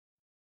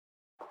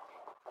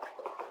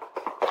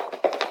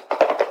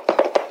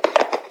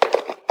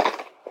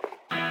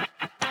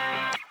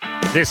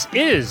This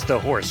is the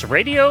Horse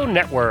Radio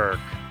Network.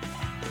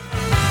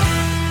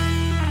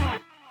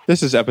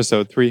 This is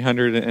episode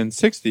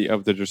 360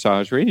 of the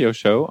Dressage Radio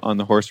Show on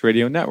the Horse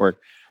Radio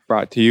Network,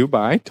 brought to you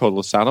by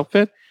Total Saddle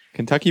Fit,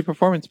 Kentucky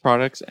Performance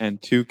Products,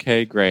 and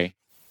 2K Gray.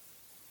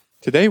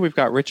 Today we've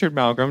got Richard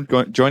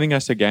Malgrim joining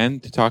us again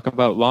to talk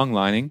about long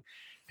lining.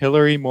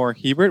 Hilary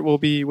Moore-Hebert will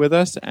be with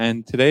us,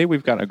 and today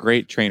we've got a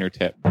great trainer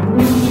tip.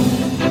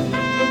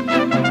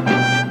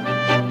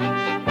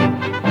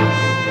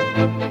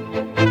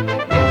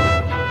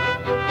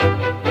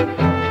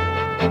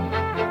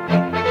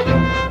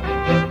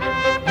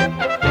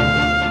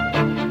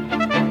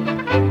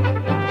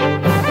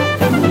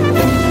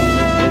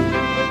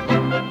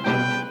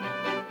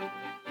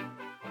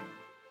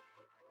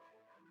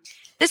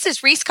 This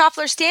is Reese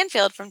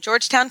Koffler-Stanfield from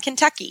Georgetown,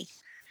 Kentucky.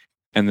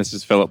 And this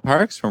is Philip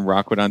Parks from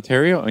Rockwood,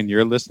 Ontario, and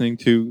you're listening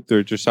to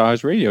the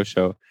Dressage Radio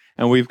Show.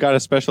 And we've got a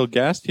special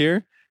guest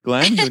here,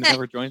 Glenn, who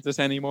never joins us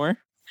anymore.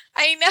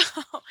 I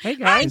know. Hey,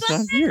 guys. He's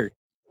not here.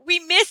 We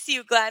miss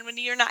you, Glenn, when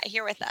you're not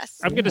here with us.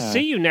 I'm going to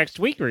see you next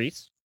week,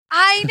 Reese.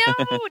 I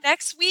know.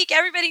 Next week,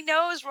 everybody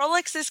knows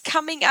Rolex is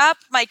coming up.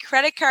 My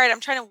credit card, I'm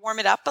trying to warm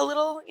it up a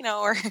little,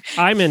 or...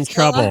 I'm in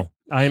trouble.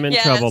 I'm in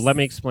trouble. Let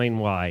me explain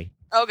why.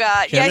 Oh,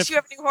 God. Yes, you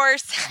have a new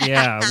horse.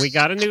 Yeah,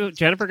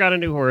 Jennifer got a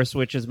new horse,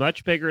 which is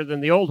much bigger than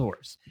the old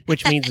horse,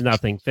 which means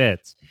nothing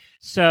fits.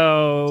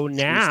 So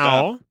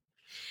now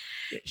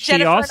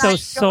she also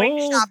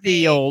sold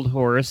the old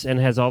horse and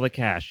has all the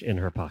cash in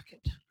her pocket.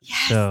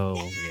 Yes. So,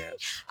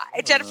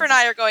 yes. Jennifer and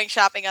I are going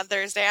shopping on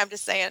Thursday. I'm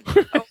just saying.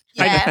 Oh,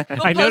 yeah.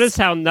 I noticed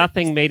how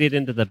nothing made it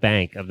into the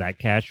bank of that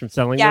cash from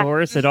selling the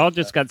horse. It all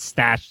just got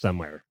stashed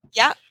somewhere.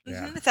 Yeah,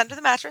 it's under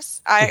the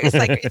mattress.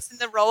 It's in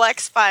the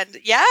Rolex fund.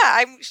 Yeah,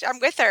 I'm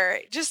with her.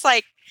 Just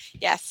like,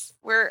 yes,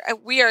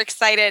 we are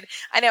excited.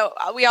 I know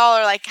we all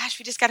are like, gosh,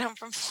 we just got home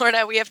from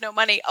Florida. We have no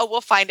money. Oh,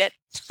 we'll find it.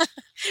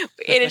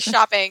 It is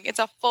shopping. It's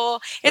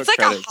it's like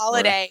a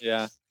holiday.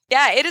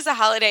 Yeah, it is a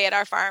holiday at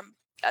our farm.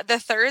 The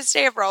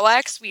Thursday of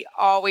Rolex, we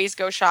always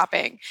go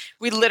shopping.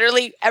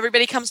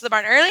 Everybody comes to the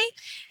barn early.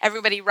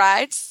 Everybody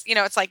rides.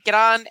 It's like get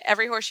on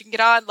every horse you can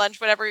get on,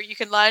 lunge whatever you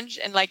can lunge.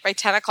 And like by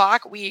 10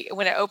 o'clock,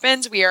 when it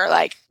opens, we are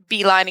like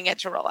beelining it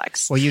to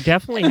Rolex. Well, you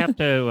definitely have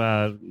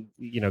to,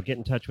 get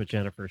in touch with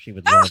Jennifer. She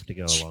would love to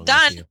go along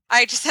done. with you.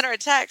 I just sent her a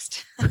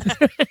text.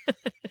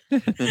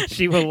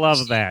 She will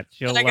love that.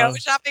 She'll go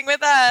shopping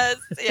with us.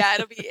 Yeah,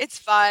 it's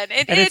fun.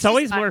 It's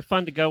always fun. More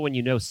fun to go when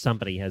you know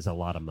somebody has a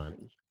lot of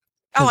money.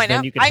 Oh, I know.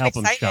 Then you can help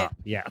them shop.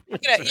 Yeah.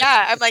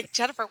 I'm like,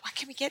 Jennifer, what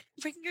can we get?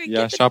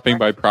 Shopping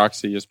by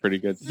proxy is pretty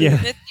good.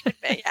 Yeah.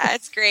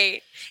 It's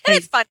great. And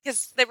it's fun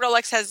because the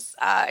Rolex has,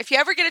 if you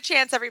ever get a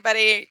chance,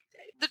 everybody,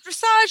 the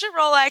Dressage at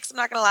Rolex, I'm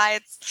not going to lie,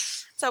 it's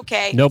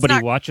okay.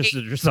 Nobody watches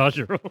the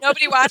Dressage at Rolex.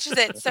 Nobody watches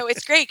it. So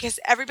it's great because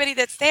everybody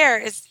that's there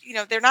is,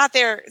 they're not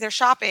there, they're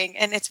shopping.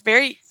 And it's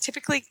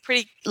typically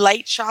pretty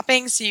light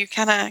shopping. So you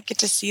kind of get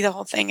to see the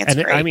whole thing. It's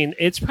great.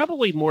 It's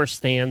probably more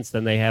stands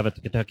than they have at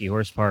the Kentucky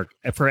Horse Park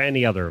for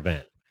any other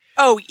event.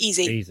 Oh,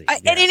 easy.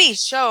 At Yeah. any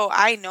show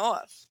I know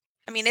of.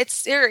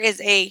 There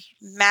is a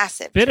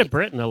massive. Bit of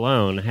Britain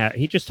alone.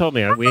 He just told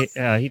me,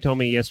 he told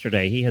me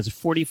yesterday, he has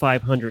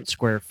 4,500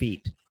 square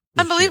feet.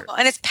 Unbelievable.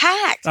 And it's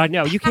packed. I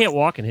know. You can't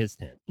walk in his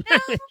tent. No,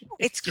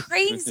 it's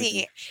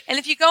crazy. And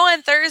if you go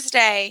on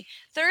Thursday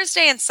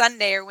and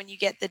Sunday are when you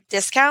get the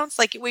discounts,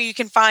 like where you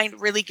can find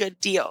really good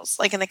deals,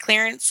 like in the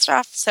clearance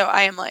stuff. So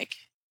I am like,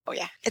 oh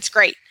yeah, it's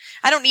great.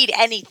 I don't need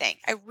anything.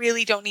 I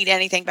really don't need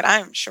anything, but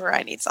I'm sure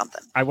I need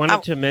something. I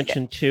wanted to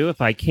mention too,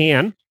 if I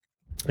can,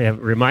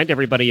 remind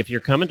everybody, if you're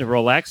coming to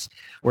Rolex,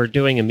 we're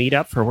doing a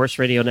meetup for Horse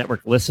Radio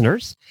Network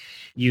listeners.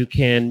 You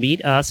can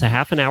meet us a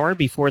half an hour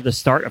before the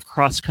start of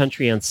cross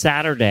country on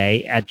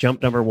Saturday at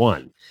jump number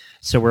 1.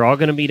 So we're all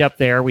going to meet up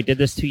there. We did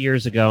this 2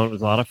 years ago, and it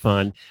was a lot of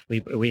fun.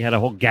 We had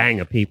a whole gang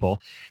of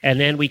people. And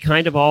then we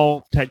kind of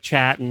all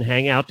chat and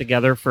hang out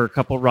together for a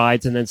couple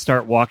rides and then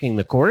start walking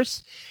the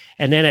course.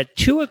 And then at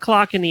 2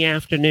 o'clock in the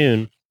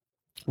afternoon,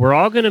 we're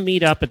all going to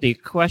meet up at the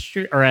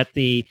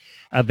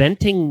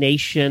Eventing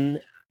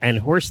Nation and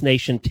Horse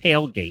Nation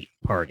tailgate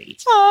party.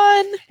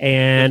 Fun.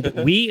 And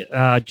we,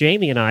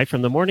 Jamie and I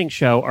from the morning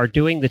show, are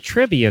doing the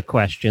trivia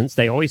questions.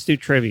 They always do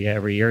trivia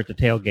every year at the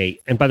tailgate.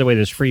 And by the way,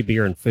 there's free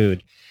beer and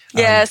food.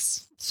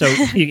 Yes. So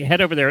you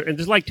head over there, and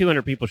there's like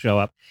 200 people show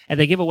up, and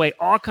they give away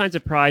all kinds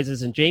of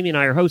prizes, and Jamie and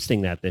I are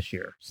hosting that this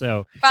year.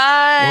 So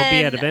fun. We'll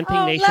be at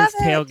Eventing Nation's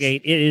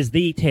tailgate. It is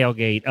the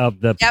tailgate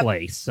of the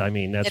place. I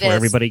mean, that's where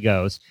everybody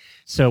goes.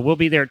 So we'll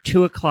be there at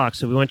 2 o'clock.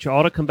 So we want you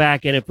all to come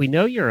back. And if we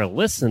know you're a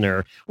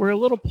listener, we're a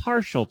little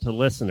partial to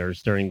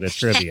listeners during the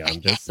trivia.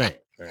 I'm just saying.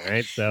 All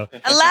right. So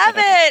I love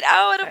it.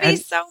 Oh, it'll be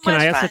so much fun.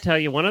 Can I also tell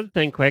you one other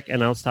thing quick,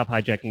 and I'll stop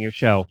hijacking your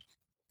show.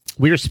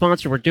 We are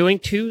sponsored. We're doing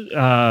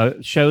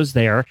 2 shows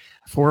there,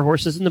 4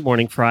 Horses in the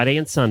Morning, Friday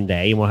and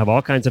Sunday, and we'll have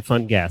all kinds of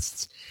fun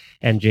guests.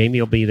 and Jamie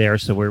will be there.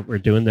 So we're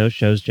doing those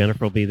shows.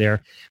 Jennifer will be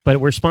there. But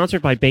we're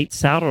sponsored by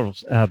Bates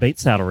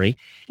Saddlery.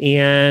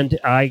 And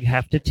I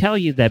have to tell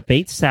you that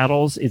Bates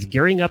Saddles is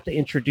gearing up to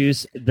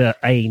introduce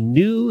a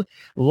new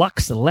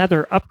Luxe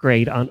leather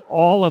upgrade on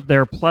all of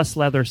their Plus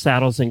leather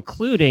saddles,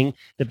 including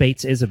the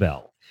Bates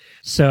Isabel.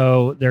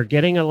 So they're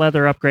getting a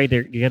leather upgrade.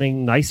 They're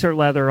getting nicer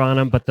leather on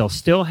them, but they'll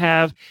still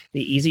have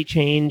the Easy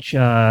Change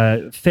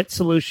fit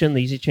solution,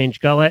 the Easy Change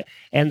gullet,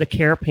 and the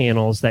care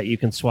panels that you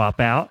can swap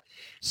out.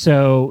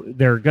 So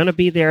they're going to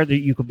be there. That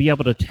you could be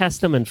able to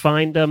test them and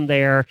find them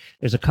there.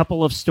 There's a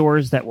couple of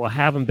stores that will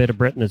have them. Bit of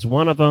Britain is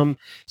one of them.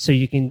 So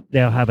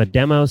they'll have a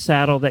demo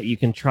saddle that you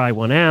can try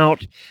one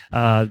out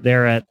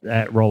there at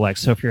Rolex.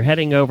 So if you're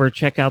heading over,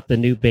 check out the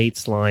new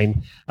Bates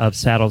line of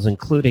saddles,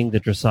 including the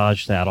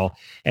Dressage saddle.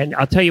 And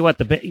I'll tell you what,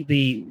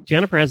 the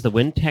Jennifer has the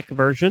Wintec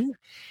version.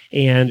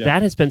 And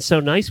that has been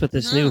so nice with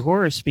this new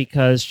horse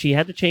because she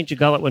had to change the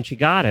gullet when she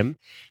got him.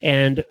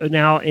 And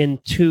now in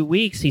 2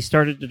 weeks, he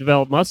started to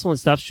develop muscle and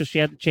stuff. So she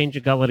had to change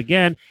the gullet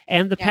again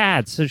and the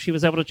pads. So she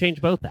was able to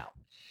change both out.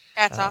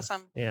 That's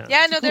awesome. Yeah.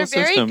 Yeah, no, they're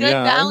very good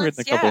I've balance.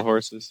 ridden a couple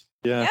horses.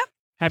 Yeah. Yep.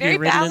 Have Very you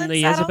ridden in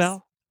the balanced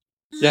Isabel?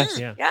 Yes.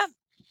 Yeah.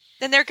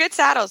 Then they're good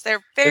saddles.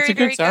 They're very, it's a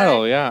very good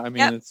saddle. good. Yeah. I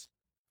mean, it's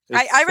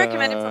I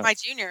recommend it for my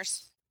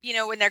juniors.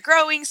 When they're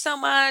growing so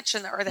much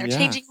or they're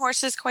changing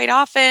horses quite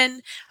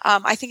often.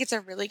 I think it's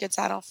a really good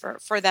saddle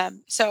for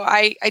them. So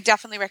I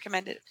definitely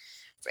recommend it.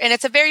 And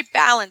it's a very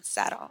balanced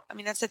saddle. I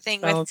mean, that's the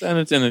thing. And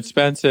it's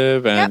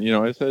inexpensive. And,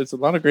 it's a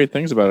lot of great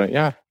things about it.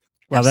 Yeah.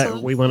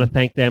 Well, we want to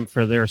thank them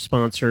for their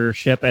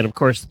sponsorship. And, of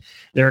course,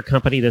 they're a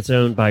company that's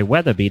owned by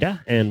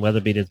Weatherbita. And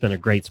Weatherbita has been a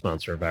great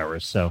sponsor of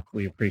ours. So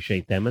we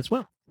appreciate them as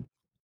well.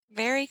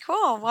 Very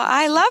cool. Well,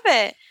 I love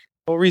it.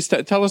 Well, Reese,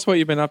 tell us what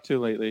you've been up to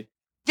lately.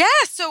 Yeah,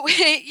 so,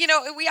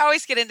 we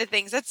always get into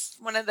things. That's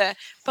one of the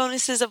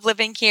bonuses of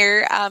living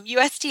here.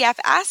 USDF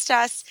asked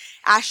us,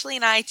 Ashley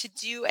and I, to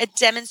do a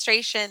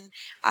demonstration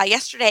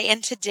yesterday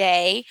and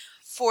today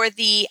for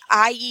the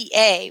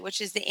IEA, which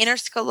is the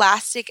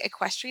Interscholastic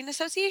Equestrian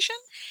Association.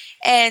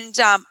 And,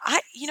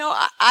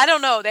 I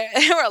don't know,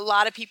 there were a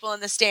lot of people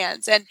in the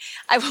stands. And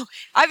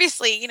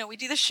obviously, we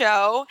do the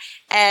show,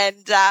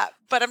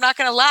 but I'm not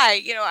going to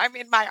lie, I'm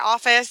in my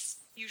office,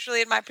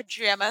 usually in my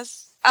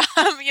pajamas.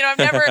 I'm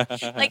never in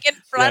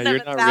front of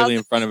you're not really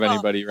in front of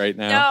anybody right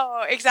now.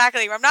 No,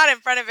 exactly. I'm not in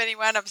front of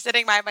anyone. I'm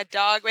sitting by my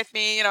dog with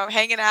me, I'm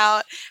hanging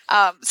out.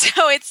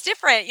 So it's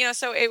different,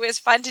 so it was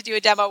fun to do a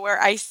demo where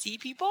I see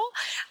people.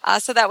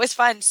 So that was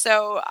fun.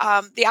 So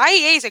the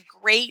IEA is a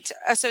great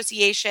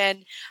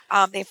association.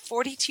 They have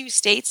 42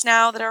 states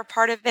now that are a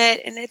part of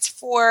it, and it's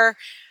for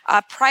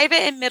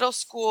private and middle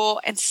school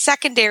and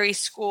secondary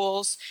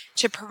schools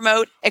to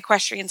promote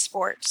equestrian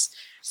sports.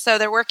 So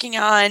they're working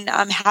on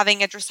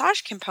having a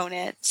dressage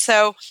component.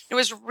 So it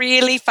was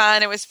really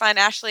fun. It was fun.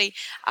 Ashley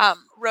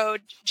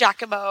rode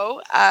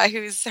Giacomo,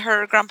 who's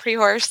her Grand Prix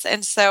horse.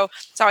 And so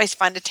it's always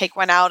fun to take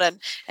one out and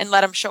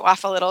let him show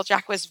off a little.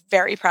 Jack was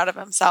very proud of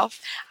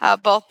himself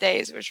both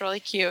days. It was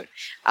really cute.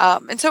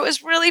 And so it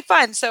was really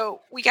fun.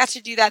 So we got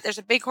to do that. There's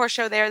a big horse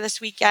show there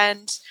this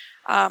weekend.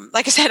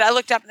 Like I said, I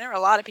looked up and there were a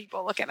lot of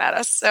people looking at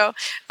us. So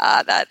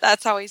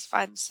that's always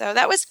fun. So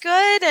that was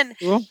good. And,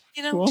 cool.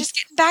 Just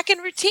getting back in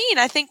routine.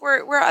 I think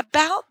we're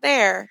about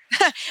there.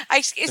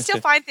 I still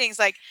find things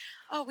like,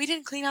 oh, we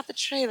didn't clean out the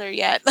trailer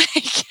yet.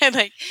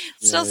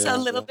 A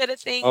little bit of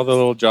things. All the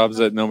little jobs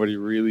that nobody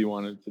really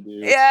wanted to do.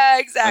 Yeah,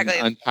 exactly.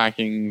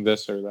 Unpacking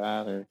this or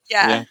that.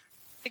 Yeah,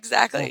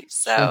 exactly.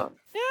 So,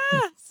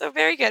 so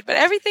very good. But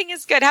everything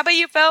is good. How about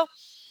you, Phil?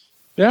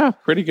 Yeah,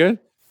 pretty good.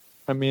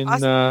 I mean,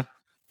 awesome.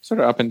 Sort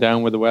of up and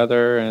down with the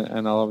weather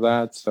and all of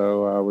that.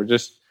 So we're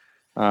just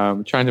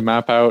trying to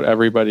map out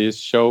everybody's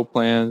show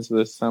plans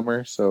this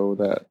summer so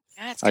that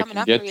I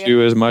can get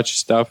to as much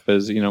stuff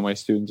as my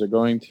students are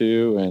going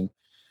to,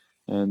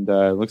 and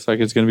it looks like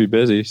it's going to be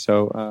busy.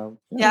 So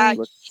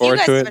look forward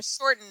to it.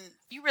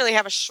 You really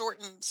have a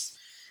shortened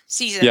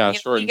season. Yeah,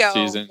 shortened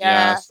season.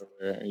 Yeah, so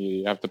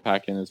you have to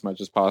pack in as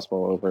much as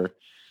possible over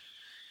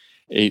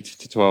 8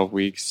 to 12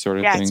 weeks sort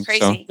of thing. Yeah, it's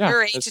crazy. So,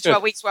 you're 8 to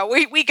 12 weeks. Well,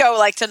 we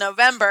go to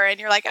November and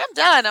you're like, I'm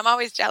done. I'm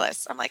always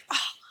jealous. I'm like, oh,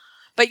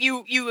 but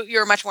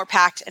you're much more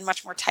packed and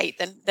much more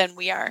tight than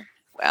we are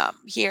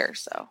here.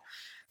 So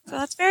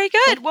that's very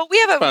good. Well, we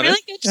have a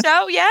really good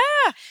show. Yeah.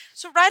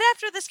 So right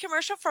after this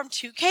commercial from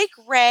 2K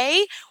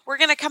Gray, we're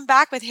going to come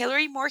back with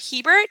Hilary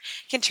Moore-Hebert,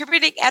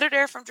 contributing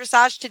editor from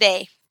Dressage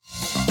Today.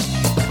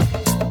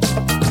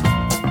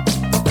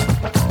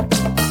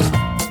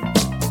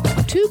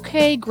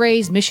 2K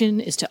Gray's mission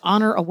is to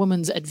honor a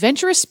woman's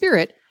adventurous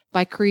spirit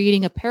by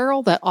creating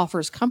apparel that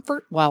offers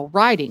comfort while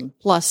riding,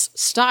 plus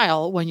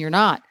style when you're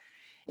not.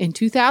 In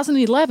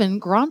 2011,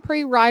 Grand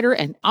Prix rider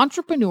and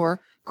entrepreneur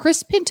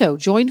Chris Pinto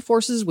joined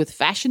forces with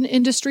fashion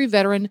industry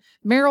veteran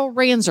Meryl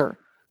Ranzer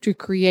to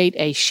create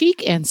a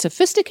chic and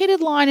sophisticated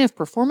line of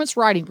performance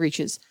riding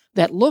breeches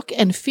that look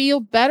and feel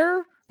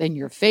better than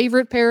your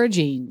favorite pair of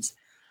jeans.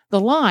 The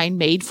line,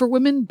 made for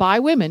women by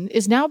women,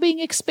 is now being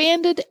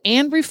expanded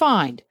and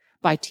refined,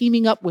 by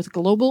teaming up with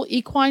global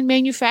equine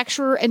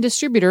manufacturer and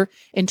distributor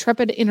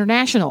Intrepid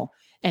International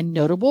and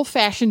notable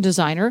fashion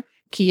designer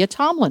Kia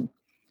Tomlin.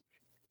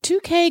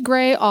 2K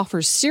Gray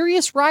offers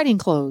serious riding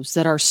clothes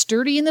that are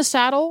sturdy in the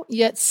saddle,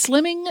 yet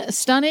slimming,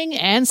 stunning,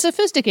 and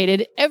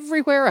sophisticated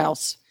everywhere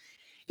else.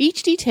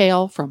 Each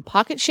detail, from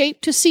pocket shape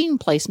to seam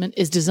placement,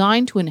 is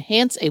designed to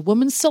enhance a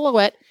woman's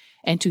silhouette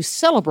and to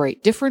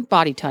celebrate different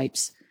body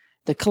types.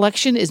 The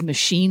collection is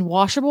machine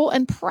washable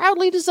and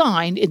proudly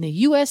designed in the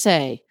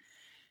USA.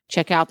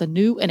 Check out the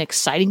new and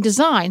exciting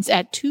designs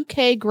at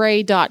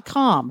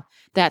 2kgray.com.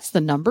 That's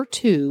the number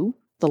 2,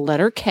 the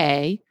letter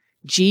K,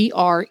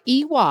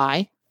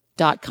 GREY.com.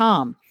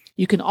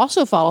 You can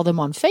also follow them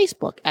on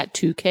Facebook at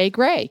 2K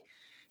Gray.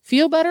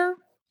 Feel better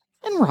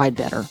and ride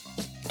better.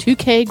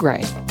 2K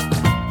Gray.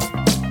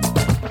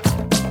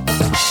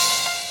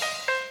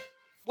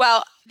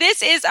 Well,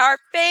 this is our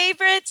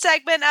favorite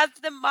segment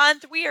of the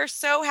month. We are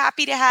so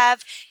happy to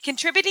have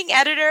contributing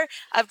editor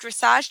of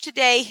Dressage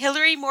Today,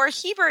 Hilary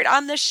Moore-Hebert,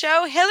 on the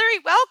show. Hilary,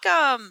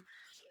 welcome.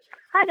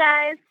 Hi,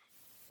 guys.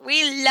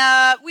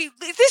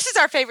 This is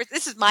our favorite.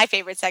 This is my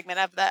favorite segment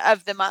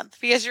of the month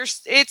because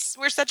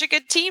we're such a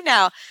good team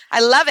now.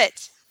 I love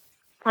it.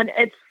 And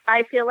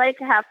I feel like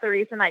half the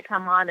reason I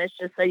come on is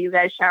just so you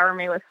guys shower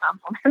me with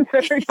compliments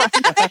every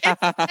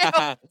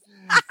time.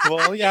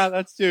 Well, yeah,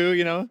 that's true,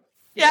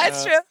 Yeah,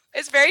 it's true.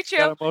 It's very true.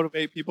 Got to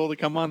motivate people to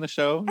come on the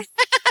show.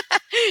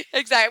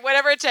 Exactly.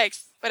 Whatever it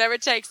takes.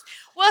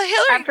 Well,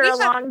 Hilary, after a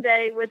long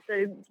day with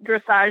the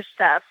dressage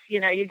stuff,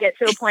 you get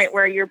to a point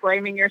where you're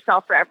blaming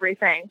yourself for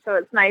everything. So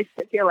it's nice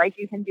to feel like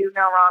you can do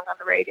no wrong on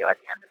the radio at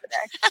the end of the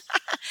day.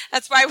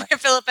 That's why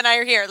Philip and I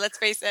are here. Let's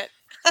face it.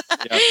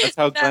 Yeah, that's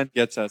how Glenn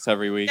gets us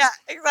every week. Yeah,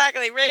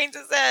 exactly. Reins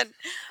us in.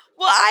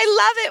 Well, I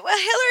love it. Well,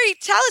 Hilary,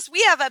 tell us,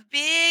 we have a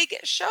big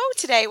show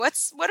today. What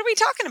are we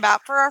talking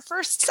about for our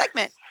first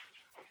segment?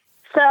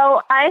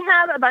 So I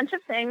have a bunch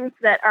of things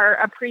that are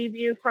a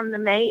preview from the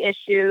May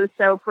issue.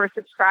 So for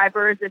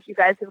subscribers, if you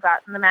guys have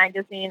gotten the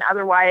magazine,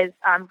 otherwise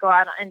go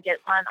out and get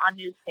one on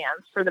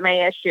newsstands for the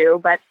May issue.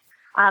 But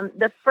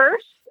the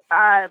first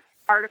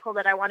article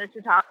that I wanted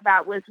to talk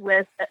about was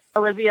with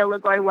Olivia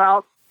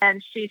Legoy-Welch,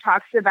 and she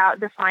talks about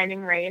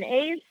defining rein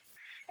aids.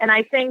 And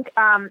I think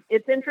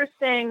it's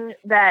interesting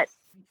that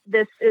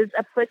this is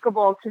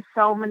applicable to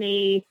so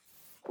many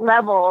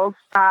levels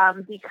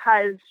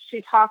because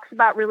she talks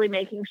about really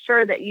making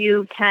sure that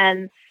you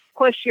can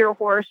push your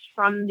horse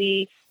from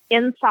the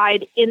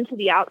inside into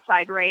the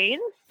outside rein.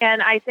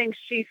 And I think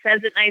she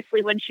says it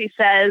nicely when she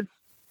says,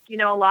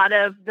 a lot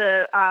of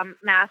the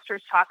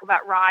masters talk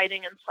about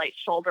riding in slight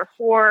shoulder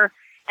fore,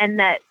 and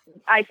that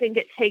I think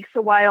it takes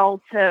a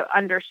while to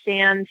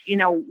understand,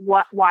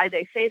 why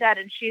they say that.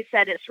 And she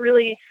said it's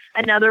really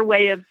another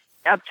way of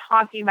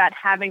talking about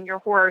having your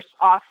horse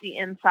off the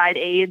inside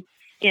aids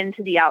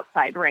into the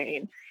outside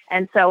rein.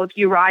 And so if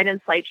you ride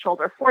in slight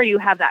shoulder fore, you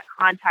have that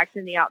contact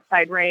in the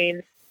outside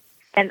rein.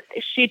 And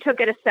she took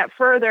it a step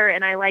further,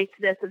 and I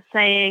liked this of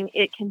saying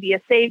it can be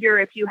a savior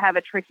if you have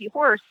a tricky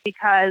horse,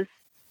 because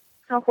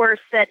a horse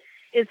that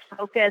is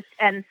focused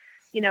and,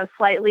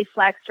 slightly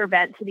flexed or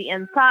bent to the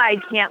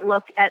inside can't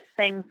look at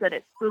things that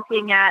it's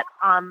looking at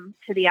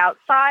to the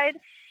outside.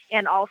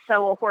 And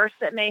also a horse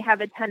that may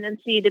have a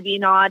tendency to be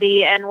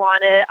naughty and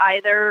want to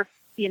either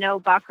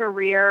buck or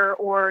rear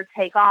or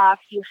take off,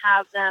 you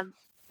have them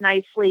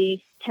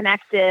nicely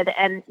connected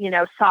and,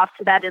 soft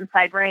to that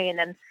inside rein.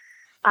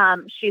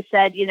 And she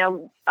said,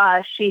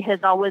 she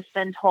has always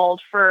been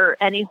told for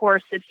any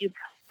horse, if you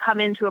come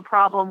into a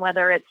problem,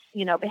 whether it's,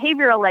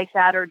 behavioral like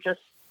that or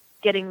just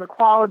getting the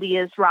quality,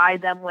 is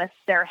ride them with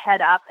their head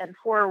up and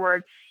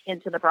forward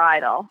into the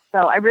bridle. So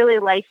I really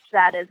liked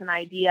that as an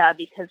idea,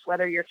 because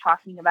whether you're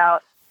talking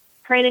about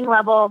training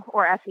level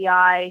or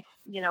FEI,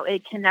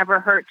 it can never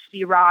hurt to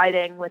be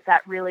riding with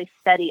that really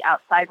steady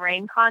outside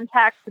rein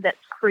contact that's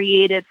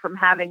created from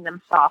having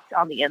them soft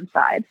on the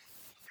inside.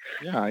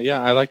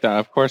 Yeah, I like that.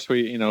 Of course,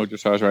 we,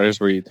 dressage riders,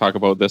 we talk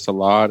about this a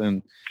lot,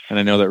 and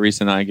I know that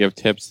Reese and I give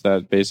tips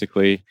that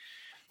basically,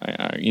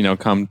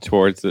 come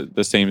towards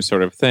the same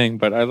sort of thing.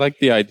 But I like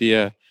the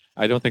idea.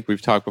 I don't think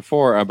we've talked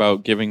before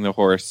about giving the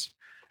horse,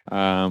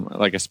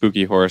 like a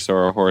spooky horse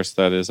or a horse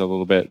that is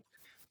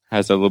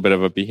has a little bit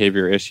of a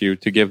behavior issue,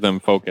 to give them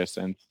focus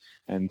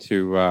and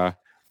to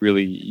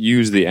really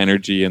use the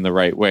energy in the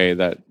right way,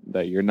 that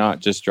you're not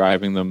just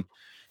driving them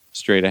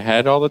straight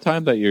ahead all the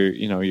time, that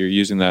you're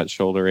using that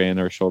shoulder in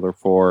or shoulder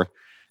fore,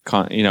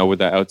 with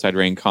that outside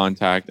rein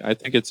contact. I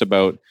think it's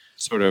about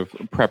sort of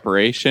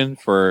preparation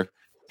for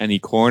any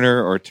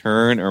corner or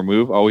turn or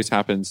move. Always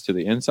happens to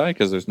the inside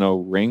because there's no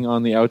ring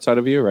on the outside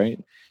of you,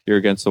 right? You're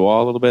against the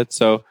wall a little bit.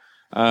 So,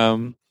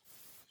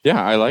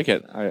 yeah, I like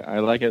it. I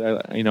like it.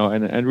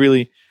 And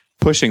really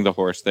pushing the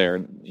horse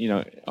there.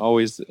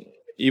 Always,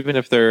 even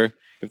if they're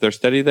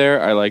steady there,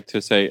 I like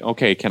to say,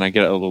 okay, can I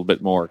get a little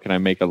bit more? Can I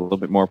make a little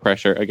bit more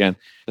pressure? Again,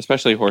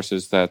 especially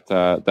horses that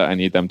I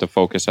need them to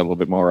focus a little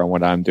bit more on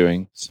what I'm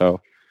doing.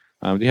 So,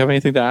 do you have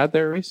anything to add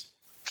there, Reese?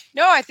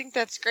 No, I think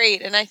that's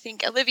great. And I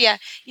think Olivia,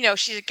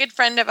 she's a good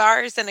friend of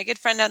ours and a good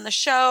friend on the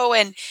show.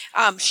 And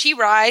she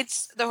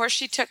rides the horse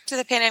she took to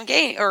the Pan Am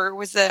Games, or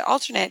was the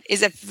alternate,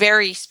 is a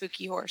very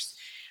spooky horse.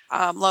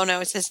 Lono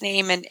is his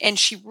name. And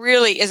she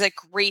really is a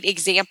great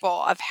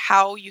example of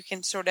how you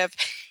can sort of,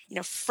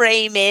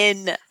 frame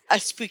in a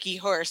spooky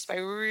horse by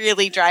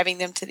really driving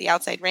them to the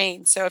outside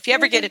range. So if you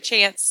ever get a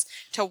chance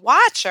to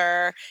watch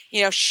her,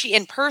 she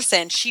in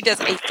person, she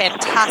does a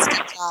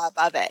fantastic job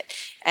of it.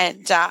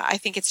 And I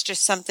think it's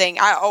just something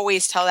I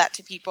always tell that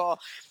to people,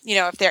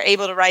 if they're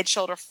able to ride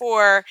shoulder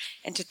 4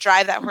 and to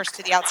drive that horse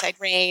to the outside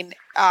rein,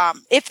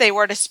 if they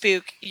were to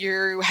spook,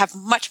 you have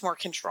much more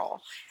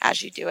control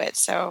as you do it.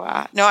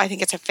 So, no, I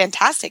think it's a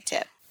fantastic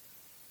tip.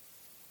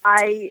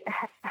 I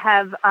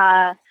have,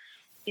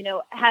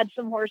 had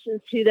some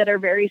horses too that are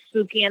very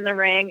spooky in the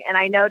ring. And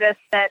I noticed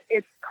that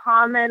it's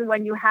common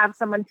when you have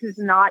someone who's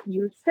not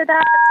used to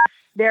that,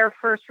 their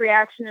first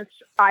reaction is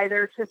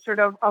either to sort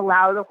of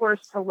allow the horse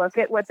to look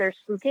at what they're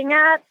spooking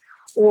at,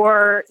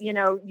 or,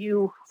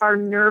 you are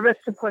nervous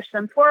to push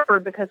them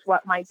forward because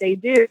what might they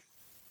do?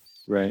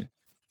 Right.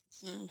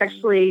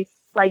 Actually,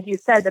 like you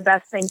said, the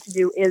best thing to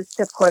do is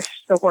to push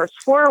the horse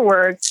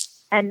forward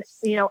and,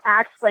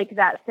 act like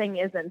that thing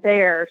isn't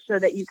there so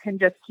that you can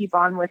just keep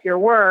on with your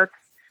work.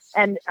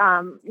 And,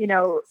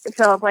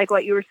 Philip, like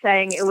what you were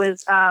saying, it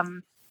was,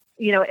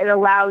 it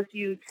allows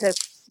you to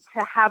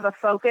have a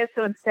focus.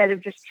 So instead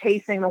of just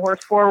chasing the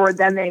horse forward,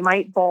 then they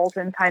might bolt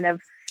and kind of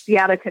be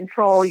out of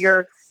control.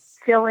 You're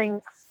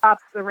filling up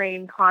the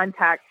rein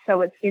contact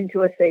so it's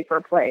into a safer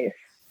place.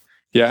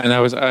 Yeah, and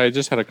I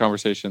just had a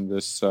conversation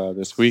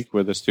this week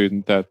with a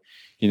student that,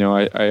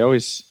 I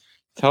always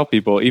tell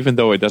people, even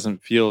though it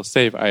doesn't feel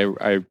safe,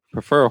 I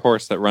prefer a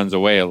horse that runs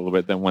away a little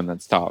bit than one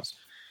that stops,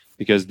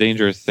 because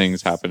dangerous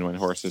things happen when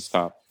horses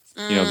stop.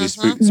 These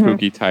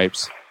spooky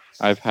types.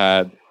 I've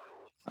had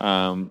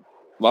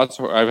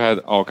I've had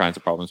all kinds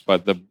of problems,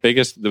 but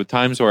the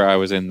times where I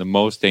was in the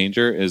most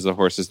danger is the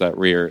horses that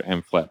reared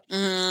and flipped.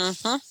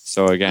 Mm-hmm.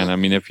 So again, I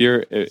mean, if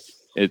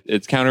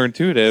it's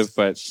counterintuitive,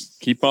 but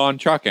keep on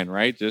trucking,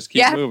 right? Just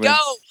keep moving.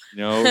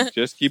 Go.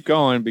 Just keep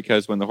going,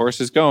 because when the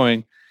horse is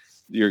going,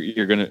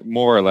 you're gonna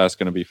more or less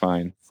gonna be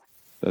fine.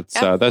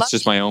 That's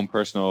just my own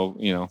personal,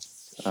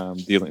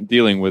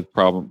 dealing with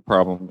problem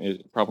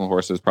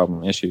horses,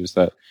 problem issues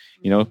that,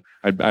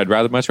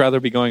 I'd much rather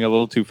be going a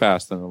little too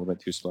fast than a little bit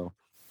too slow.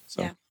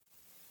 So. Yeah.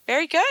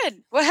 Very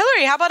good. Well,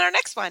 Hilary, how about our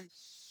next one?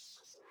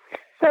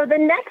 So the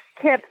next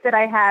tip that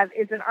I have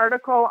is an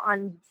article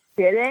on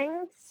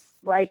bitting,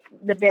 like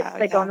the bits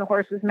that go in the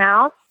horse's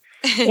mouth.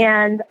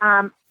 And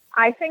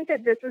I think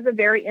that this is a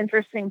very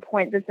interesting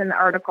point that's in the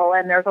article,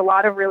 and there's a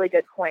lot of really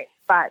good points.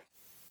 But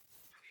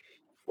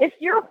if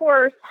your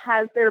horse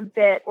has their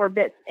bit or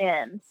bits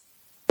in,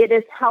 it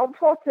is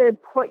helpful to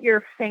put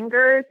your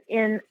fingers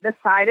in the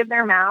side of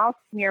their mouth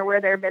near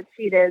where their bit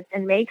seat is,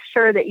 and make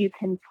sure that you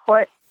can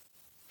put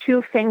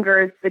 2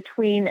 fingers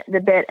between the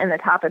bit and the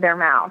top of their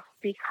mouth.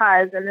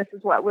 Because, and this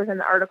is what was in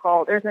the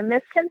article, there's a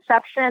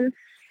misconception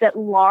that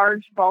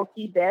large,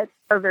 bulky bits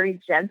are very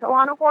gentle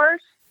on a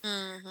horse.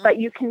 Mm-hmm. But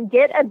you can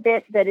get a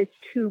bit that is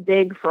too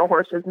big for a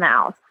horse's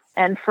mouth.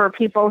 And for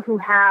people who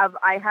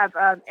I have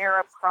an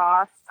Arab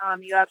cross,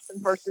 you have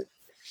some horses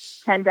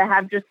tend to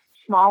have just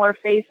smaller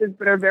faces,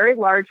 but are very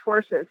large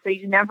horses. So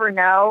you never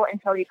know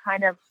until you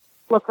kind of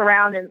look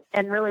around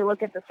and really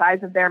look at the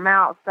size of their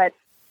mouth. But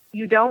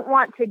you don't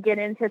want to get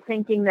into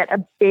thinking that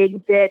a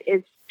big bit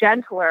is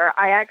gentler.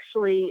 I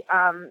actually,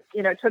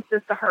 took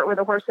this to heart with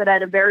a horse that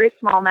had a very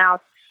small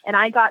mouth, and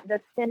I got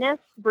the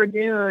thinnest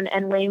bradoon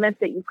and lameth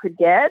that you could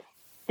get.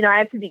 I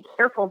have to be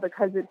careful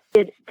because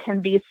it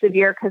can be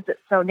severe because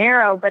it's so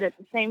narrow, but at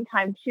the same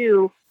time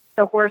too,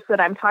 the horse that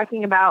I'm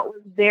talking about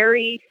was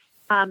very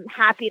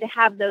happy to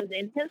have those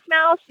in his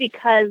mouth,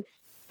 because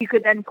you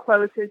could then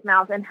close his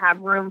mouth and have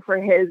room for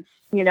his,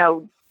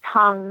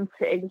 tongue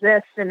to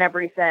exist and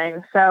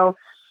everything. So,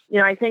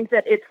 I think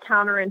that it's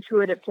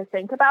counterintuitive to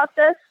think about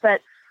this,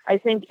 but I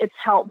think it's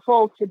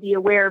helpful to be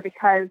aware,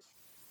 because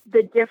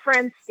the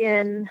difference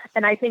and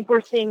I think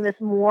we're seeing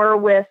this more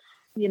with,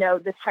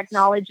 the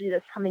technology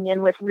that's coming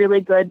in with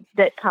really good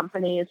bit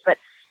companies, but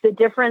the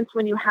difference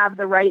when you have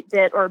the right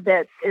bit or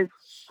bits is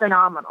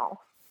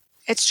phenomenal.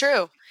 It's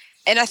true.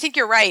 And I think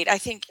you're right. I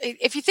think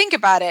if you think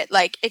about it,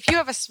 like if you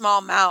have a small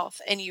mouth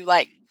and you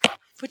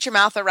put your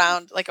mouth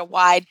around like a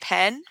wide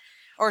pen,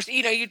 or,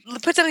 you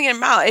put something in your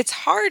mouth, it's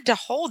hard to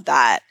hold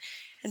that.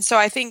 And so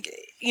I think,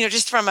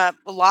 just from a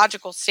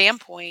logical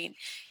standpoint,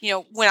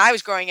 when I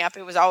was growing up,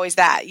 it was always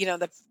that,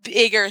 the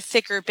bigger,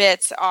 thicker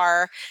bits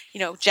are,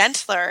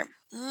 gentler.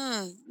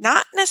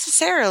 Not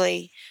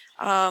necessarily.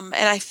 And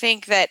I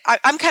think that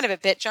I'm kind of a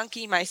bit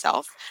junkie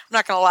myself. I'm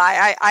not going to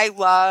lie. I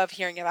love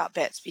hearing about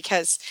bits,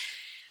 because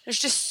there's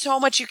just so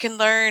much you can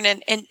learn,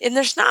 and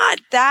there's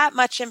not that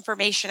much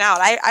information out.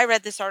 I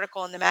read this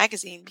article in the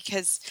magazine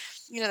because,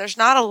 there's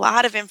not a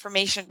lot of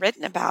information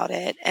written about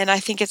it. And I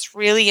think it's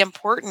really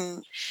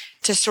important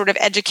to sort of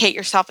educate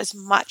yourself as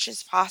much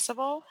as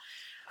possible.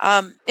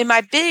 And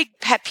my big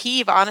pet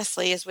peeve,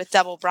 honestly, is with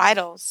double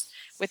bridles,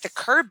 with the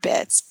curb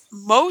bits.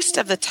 Most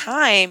of the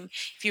time,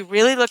 if you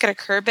really look at a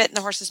curb bit in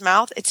the horse's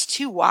mouth, it's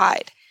too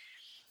wide.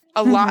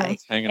 A lot.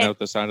 It's hanging out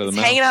the side of the It's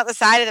mouth. hanging out the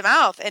side of the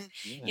mouth. And,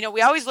 Yeah.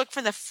 we always look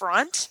from the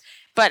front,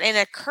 but in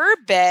a curb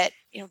bit,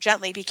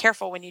 gently be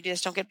careful when you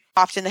just don't get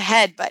bopped in the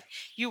head, but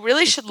you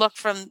really should look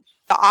from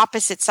the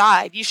opposite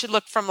side. You should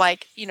look from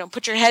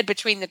put your head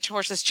between the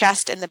horse's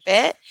chest and the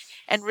bit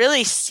and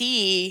really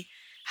see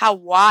how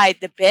wide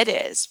the bit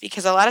is,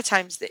 because a lot of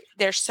times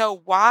they're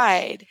so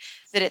wide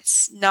that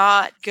it's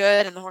not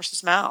good in the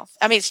horse's mouth.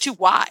 I mean, it's too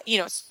wide,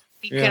 you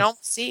can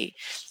almost see.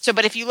 So,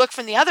 but if you look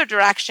from the other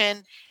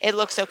direction, it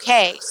looks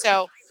okay.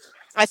 So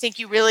I think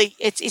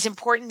it's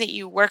important that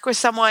you work with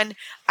someone.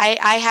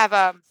 I have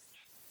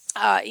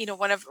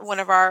one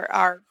of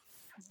our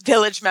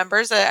village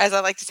members, as I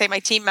like to say, my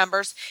team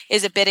members,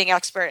 is a bidding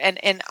expert.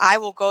 And I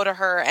will go to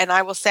her and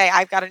I will say,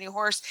 I've got a new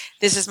horse.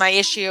 This is my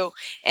issue.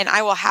 And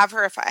I will have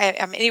her, if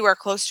I'm anywhere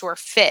close to her,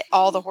 fit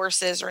all the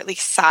horses, or at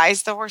least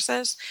size the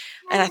horses.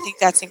 And I think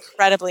that's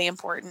incredibly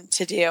important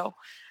to do.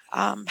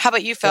 How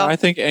about you, Phil? Well, I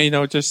think,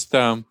 just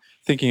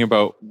thinking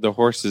about the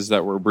horses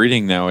that we're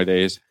breeding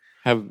nowadays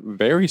have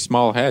very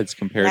small heads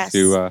compared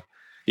to,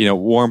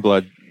 warm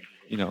blood.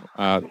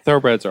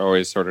 Thoroughbreds are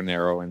always sort of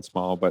narrow and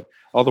small, but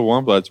all the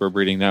warm bloods we're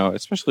breeding now,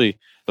 especially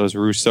those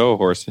Rousseau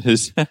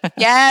horses.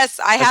 Yes,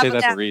 I have say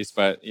that them. to Reese,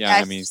 but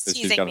Yes,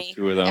 she's got me.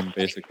 two of them Everybody.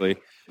 basically.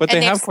 But And they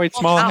they have have quite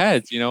small small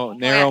mouths. heads,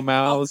 narrow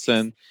mouths,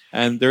 and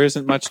there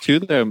isn't much to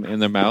them in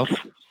the mouth.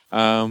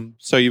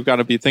 So you've got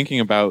to be thinking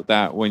about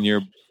that when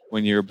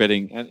you're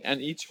bidding,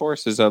 and each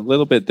horse is a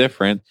little bit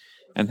different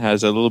and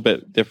has a little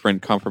bit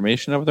different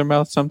conformation of their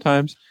mouth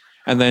sometimes,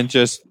 and then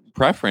just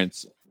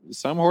preference.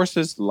 Some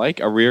horses like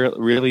a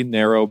really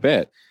narrow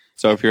bit.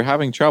 So if you're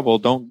having trouble,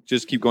 don't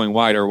just keep going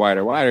wider.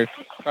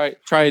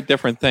 Try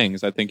different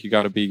things. I think you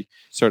got to be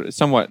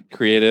somewhat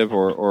creative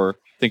or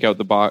think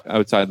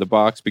outside the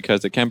box,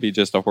 because it can be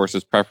just a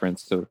horse's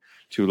preference to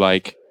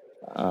like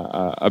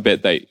a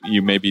bit that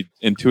you maybe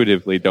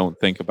intuitively don't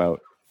think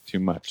about too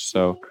much.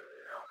 So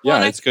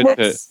yeah, it's good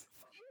to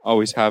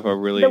always have a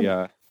really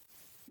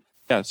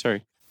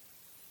sorry.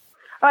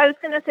 I was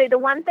going to say, the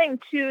one thing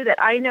too that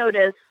I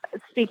noticed,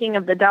 speaking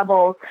of the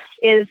doubles,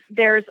 is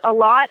there's a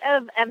lot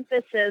of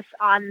emphasis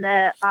on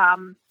the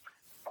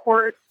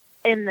port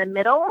in the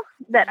middle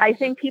that I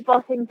think people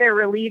think they're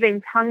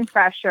relieving tongue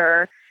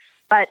pressure,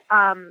 but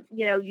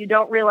you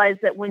don't realize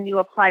that when you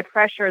apply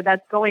pressure,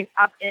 that's going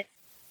up in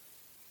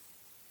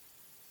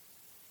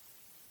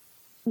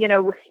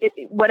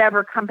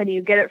whatever company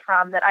you get it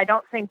from. That I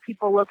don't think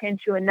people look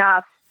into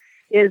enough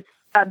is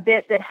a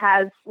bit that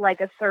has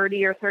like a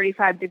 30 or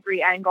 35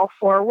 degree angle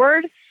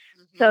forward,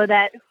 so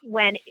that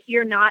when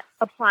you're not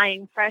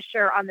applying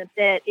pressure on the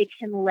bit, it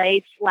can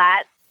lay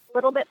flat a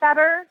little bit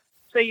better.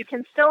 So you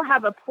can still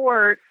have a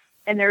port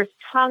and there's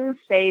tongue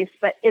space,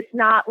 but it's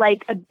not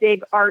like a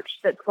big arch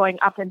that's going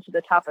up into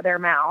the top of their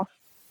mouth.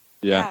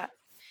 Yeah.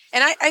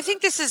 And I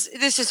think this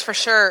is for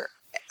sure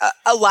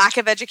a lack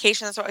of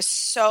education. That's why I was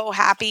so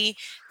happy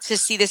to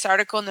see this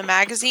article in the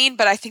magazine,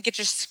 but I think it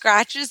just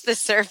scratches the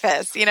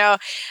surface.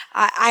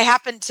 I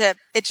happened to,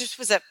 it just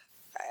was a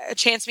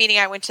chance meeting.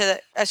 I went to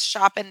a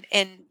shop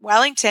in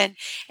Wellington,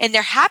 and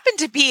there happened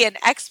to be an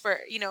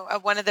expert,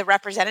 one of the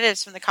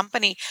representatives from the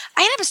company.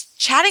 I ended up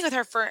chatting with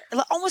her for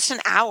almost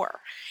an hour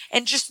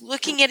and just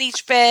looking at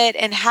each bit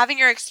and having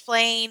her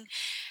explain,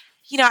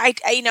 and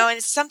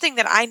it's something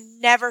that I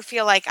never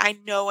feel like I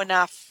know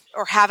enough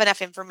or have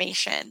enough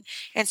information.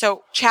 And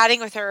so chatting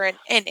with her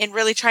and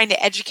really trying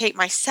to educate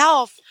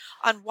myself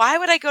on why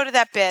would I go to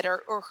that bit,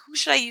 or who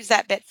should I use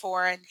that bit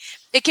for? And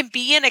it can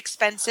be an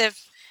expensive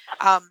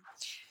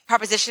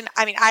proposition.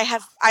 I mean,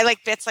 I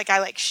like bits like I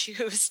like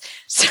shoes.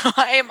 So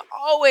I am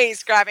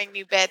always grabbing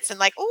new bits and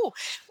like, ooh,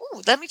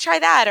 let me try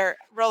that. Or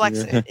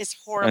Rolex is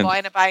horrible. I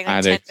end up buying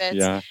like 10 bits.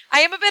 Yeah.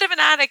 I am a bit of an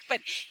addict, but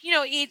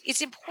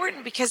it's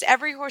important because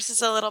every horse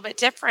is a little bit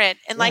different.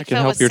 And like it can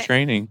Phil help was your saying,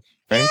 training,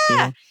 right?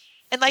 yeah.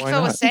 And like Why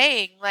Phil not? was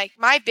saying, like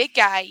my big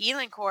guy,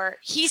 Elancourt,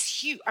 he's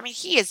huge. I mean,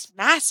 he is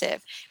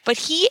massive, but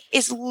he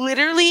is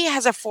literally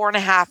has a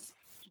 4.5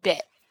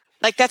 bit.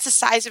 Like that's the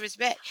size of his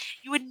bit.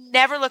 You would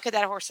never look at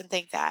that horse and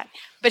think that,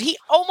 but he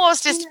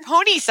almost is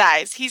pony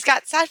size. He's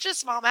got such a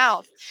small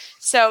mouth.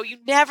 So you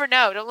never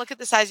know. Don't look at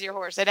the size of your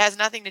horse. It has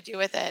nothing to do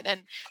with it.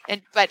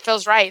 But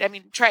Phil's right. I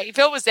mean,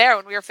 Phil was there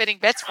when we were fitting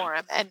bits for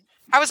him. And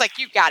I was like,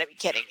 you gotta be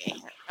kidding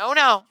me. Oh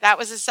no, that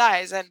was his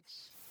size. And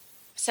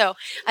so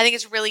I think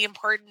it's really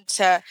important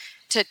to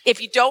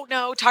if you don't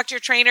know, talk to your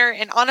trainer.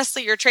 And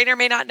honestly, your trainer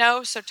may not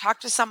know. So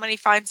talk to somebody,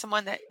 find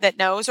someone that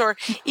knows, or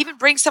even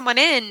bring someone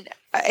in.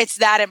 It's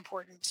that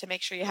important to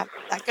make sure you have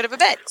that good of a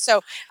bit.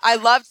 So I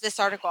loved this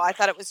article. I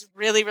thought it was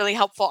really, really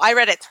helpful. I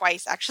read it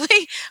twice, actually.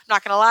 I'm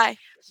not going to lie.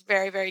 It's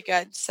very, very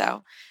good.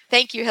 So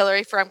thank you,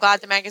 Hilary, I'm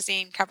glad the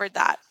magazine covered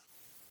that.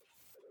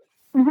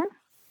 Mm-hmm.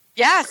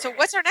 Yeah. So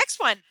what's our next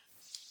one?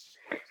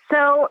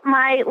 So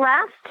my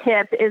last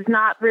tip is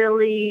not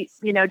really,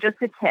 just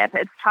a tip.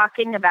 It's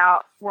talking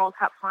about World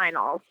Cup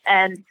finals.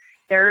 And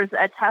there's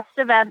a test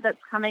event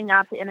that's coming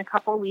up in a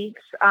couple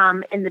weeks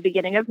in the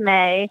beginning of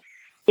May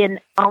in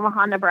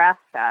Omaha,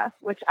 Nebraska,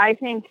 which I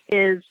think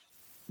is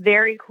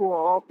very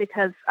cool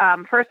because,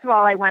 first of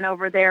all, I went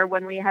over there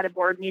when we had a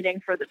board meeting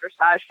for the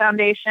Dressage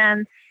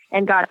Foundation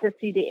and got to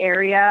see the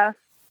area.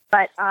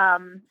 But,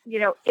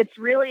 it's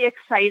really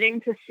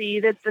exciting to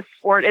see that the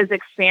sport is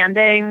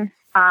expanding.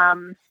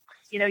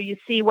 You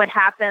see what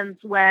happens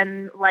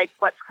when, like,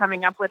 what's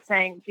coming up with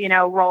things,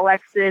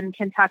 Rolex in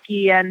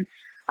Kentucky and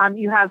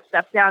you have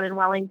stuff down in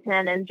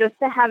Wellington. And just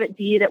to have it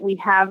be that we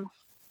have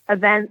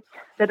events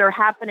that are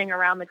happening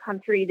around the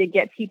country to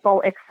get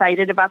people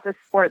excited about the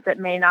sport that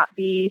may not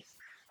be,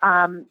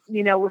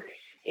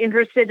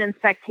 interested in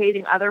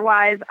spectating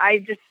otherwise. I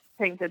just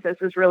think that this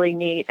is really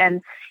neat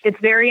and it's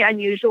very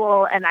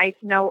unusual. And I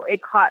know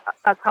it caught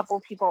a couple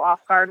people off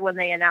guard when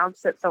they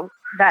announced it, so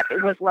that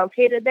it was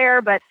located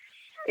there. But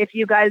if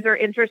you guys are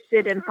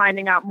interested in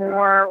finding out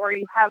more, or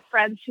you have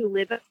friends who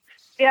live in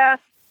the area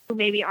who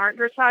maybe aren't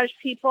dressage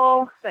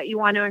people, that you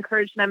want to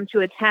encourage them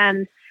to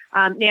attend,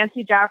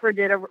 Nancy Jaffer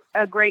did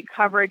a great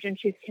coverage, and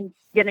she's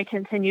going to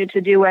continue to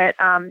do it,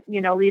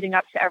 leading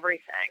up to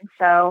everything.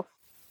 So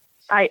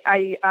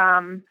I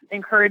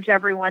encourage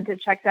everyone to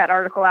check that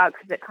article out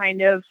because it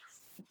kind of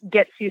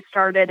gets you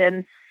started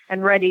and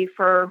ready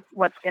for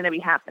what's going to be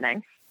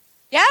happening.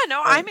 Yeah,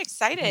 no, I'm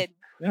excited.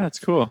 Yeah, it's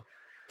cool.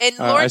 And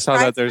I saw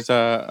that there's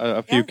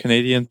a few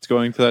Canadians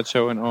going to that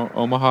show in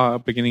Omaha,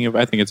 beginning of,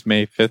 I think it's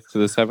May 5th to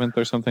the 7th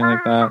or something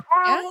like that.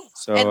 Yeah.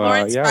 So, and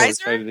Lauren we're Spryzer,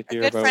 excited to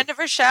hear a good friend of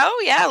our show.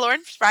 Yeah,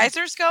 Lauren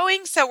Spryzer's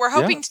going. So we're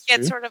hoping to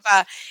get sort of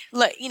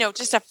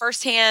just a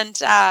firsthand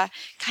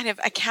kind of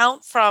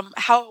account from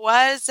how it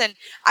was. And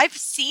I've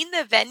seen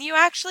the venue,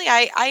 actually.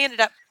 I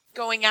ended up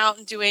going out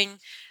and doing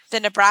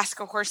the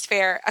Nebraska Horse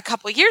Fair a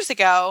couple of years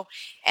ago.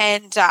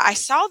 And I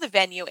saw the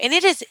venue, and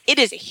it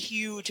is a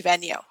huge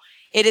venue.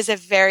 It is a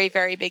very,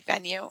 very big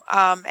venue.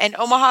 And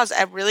Omaha is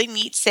a really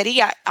neat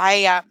city.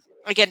 I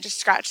again, just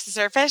scratched the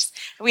surface.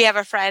 We have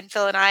a friend,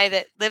 Phil and I,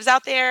 that lives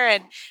out there.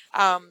 And,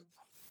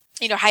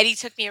 Heidi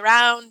took me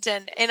around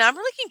and I'm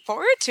looking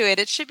forward to it.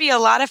 It should be a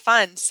lot of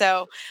fun.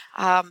 So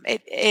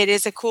it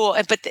is a cool,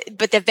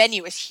 but the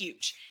venue is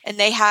huge. And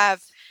they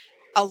have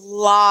a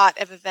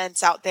lot of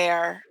events out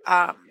there,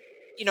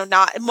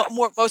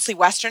 mostly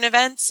Western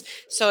events.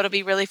 So it'll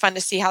be really fun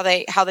to see how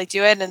they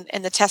do it.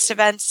 And the test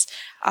events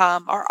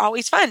are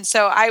always fun.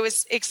 So I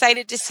was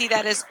excited to see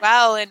that as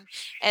well. And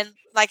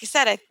like I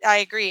said, I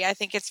agree. I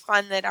think it's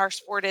fun that our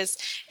sport is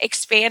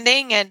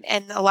expanding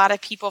and a lot of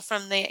people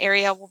from the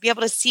area will be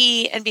able to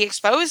see and be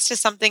exposed to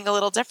something a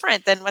little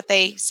different than what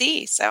they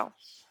see. So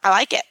I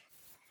like it.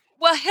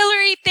 Well,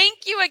 Hilary,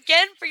 thank you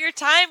again for your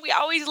time. We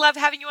always love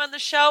having you on the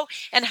show.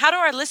 And how do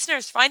our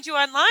listeners find you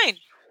online?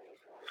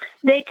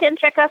 They can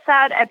check us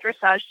out at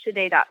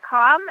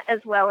dressagetoday.com,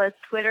 as well as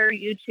Twitter,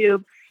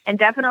 YouTube, and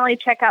definitely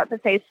check out the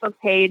Facebook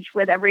page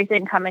with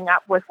everything coming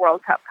up with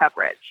World Cup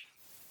coverage.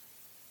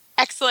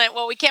 Excellent.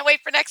 Well, we can't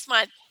wait for next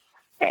month.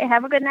 Okay,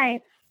 have a good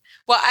night.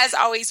 Well, as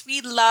always, we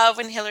love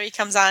when Hilary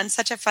comes on.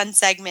 Such a fun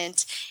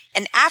segment.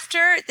 And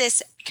after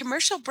this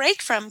commercial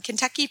break from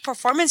Kentucky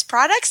Performance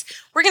Products,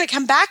 we're going to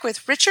come back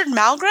with Richard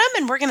Malgrim,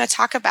 and we're going to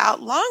talk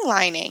about long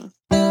lining.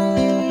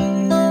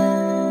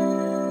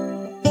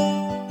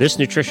 This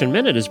Nutrition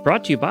Minute is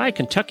brought to you by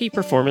Kentucky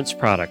Performance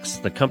Products,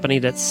 the company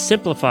that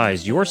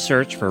simplifies your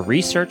search for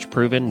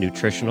research-proven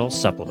nutritional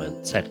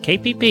supplements at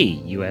kppusa.com.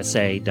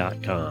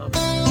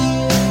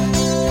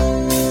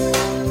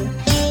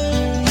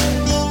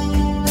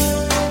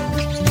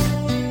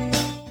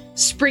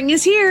 Spring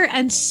is here,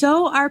 and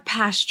so are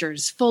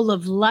pastures full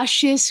of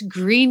luscious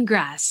green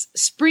grass.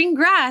 Spring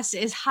grass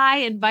is high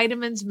in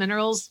vitamins,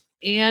 minerals,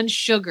 and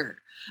sugar.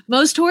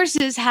 Most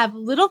horses have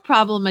little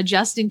problem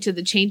adjusting to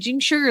the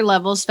changing sugar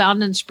levels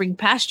found in spring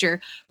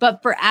pasture,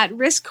 but for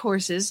at-risk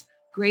horses,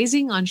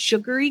 grazing on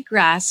sugary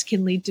grass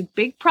can lead to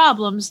big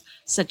problems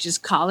such as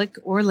colic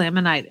or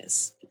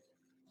laminitis.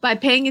 By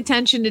paying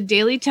attention to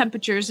daily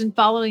temperatures and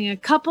following a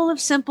couple of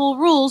simple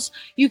rules,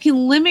 you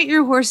can limit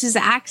your horse's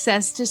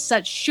access to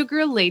such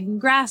sugar-laden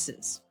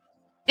grasses.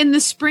 In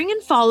the spring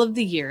and fall of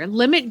the year,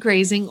 limit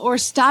grazing or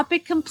stop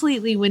it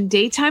completely when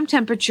daytime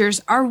temperatures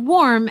are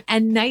warm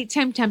and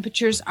nighttime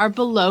temperatures are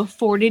below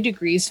 40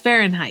 degrees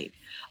Fahrenheit.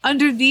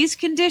 Under these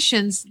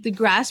conditions, the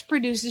grass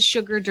produces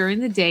sugar during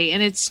the day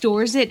and it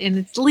stores it in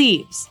its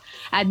leaves.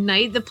 At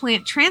night, the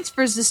plant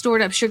transfers the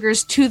stored up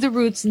sugars to the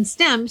roots and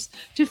stems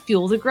to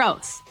fuel the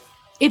growth.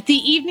 If the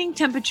evening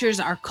temperatures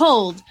are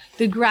cold,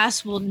 the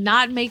grass will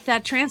not make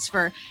that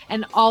transfer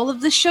and all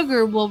of the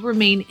sugar will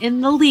remain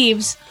in the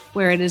leaves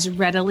where it is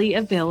readily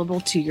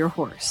available to your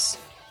horse.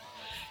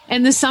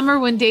 In the summer,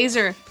 when days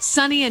are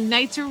sunny and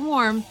nights are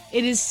warm,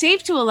 it is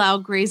safe to allow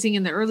grazing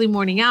in the early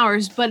morning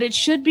hours, but it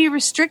should be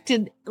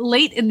restricted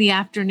late in the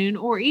afternoon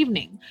or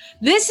evening.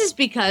 This is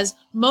because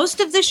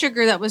most of the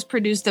sugar that was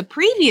produced the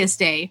previous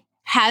day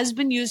has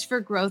been used for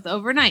growth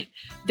overnight.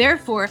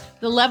 Therefore,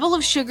 the level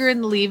of sugar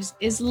in the leaves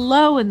is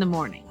low in the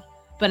morning.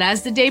 But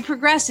as the day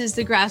progresses,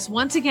 the grass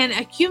once again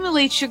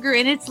accumulates sugar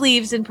in its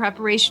leaves in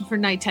preparation for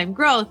nighttime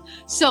growth.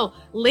 So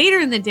later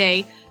in the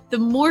day, the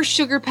more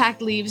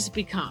sugar-packed leaves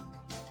become.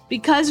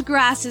 Because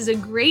grass is a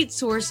great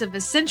source of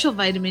essential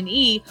vitamin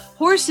E,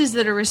 horses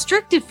that are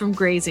restricted from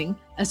grazing,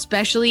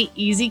 especially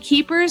easy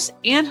keepers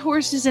and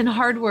horses in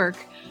hard work,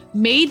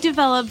 may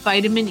develop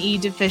vitamin E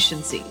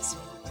deficiencies.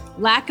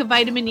 Lack of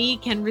vitamin E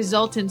can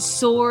result in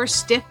sore,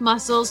 stiff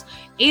muscles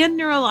and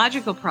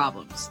neurological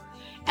problems.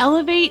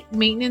 Elevate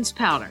Maintenance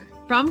Powder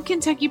from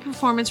Kentucky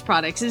Performance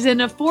Products is an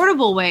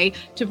affordable way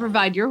to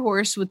provide your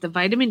horse with the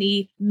vitamin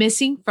E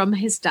missing from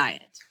his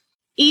diet.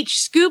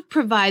 Each scoop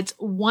provides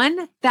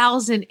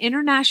 1,000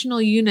 international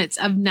units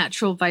of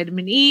natural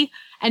vitamin E,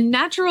 and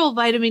natural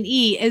vitamin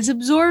E is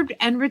absorbed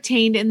and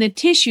retained in the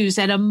tissues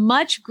at a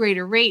much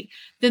greater rate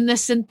than the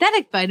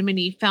synthetic vitamin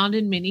E found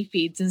in many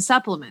feeds and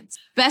supplements.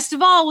 Best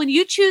of all, when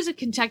you choose a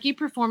Kentucky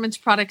Performance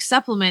Product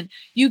supplement,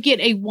 you get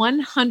a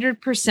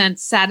 100%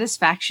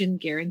 satisfaction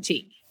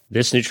guarantee.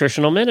 This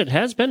Nutritional Minute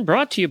has been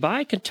brought to you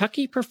by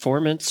Kentucky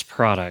Performance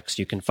Products.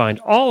 You can find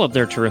all of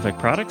their terrific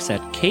products at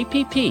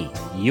kppusa.com.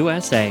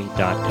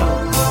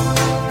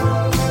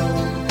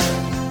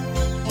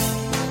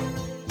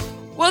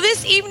 Well,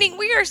 this evening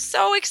we are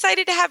so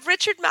excited to have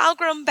Richard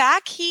Malgrom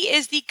back. He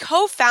is the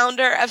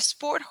co-founder of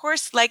Sport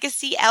Horse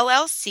Legacy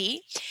LLC,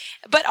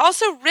 but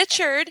also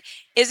Richard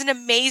is an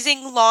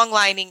amazing long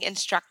lining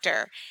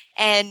instructor.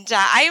 And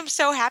I am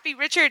so happy,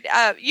 Richard,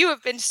 you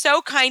have been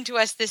so kind to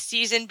us this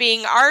season,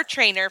 being our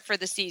trainer for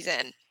the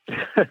season.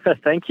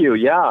 Thank you.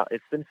 Yeah,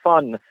 it's been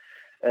fun,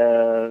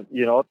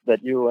 that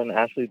you and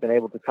Ashley have been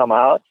able to come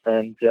out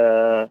and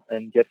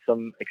get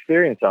some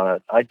experience on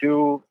it. I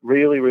do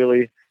really,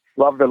 really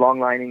love the long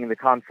lining and the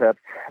concept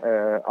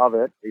of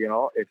it.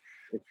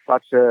 It's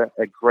such a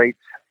great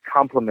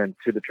complement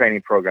to the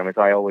training program, as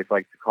I always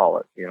like to call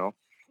it,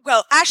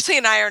 Well, Ashley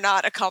and I are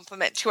not a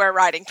compliment to our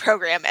riding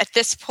program at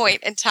this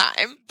point in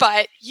time,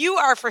 but you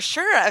are for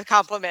sure a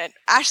compliment.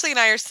 Ashley and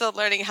I are still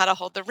learning how to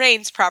hold the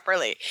reins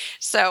properly.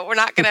 So we're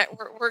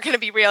going to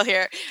be real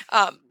here.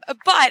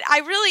 But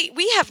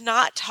we have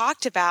not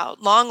talked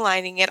about long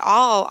lining at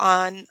all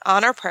on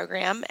our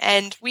program.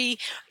 And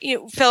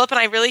Philip and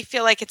I really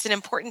feel like it's an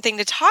important thing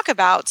to talk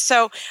about.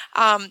 So,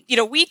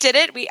 we did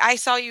it. I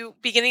saw you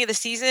beginning of the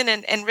season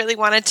and really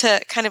wanted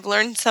to kind of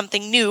learn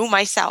something new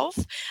myself.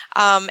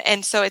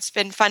 And so it's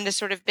been fun to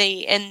sort of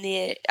be in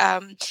the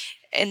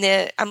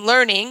I'm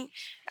learning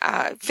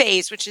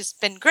phase, which has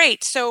been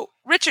great. So,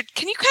 Richard,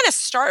 can you kind of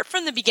start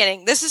from the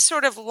beginning? This is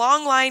sort of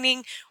long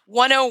lining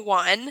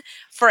 101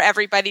 for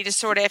everybody to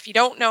sort of, if you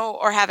don't know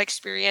or have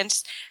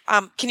experience,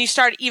 can you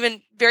start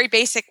even very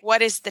basic?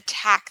 What is the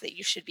tack that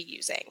you should be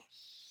using?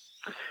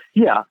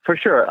 Yeah, for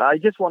sure. I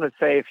just want to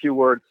say a few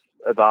words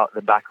about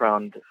the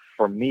background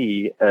for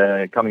me,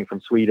 coming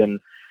from Sweden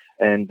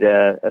and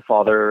a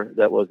father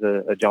that was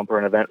a jumper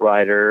and event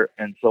rider.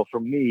 And so for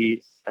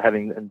me,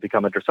 having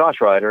become a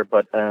dressage rider,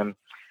 but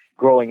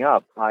growing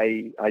up,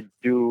 I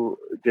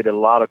did a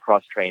lot of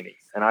cross training,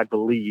 and I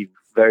believe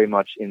very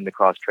much in the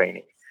cross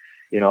training.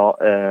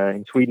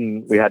 In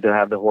Sweden, we had to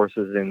have the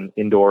horses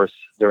indoors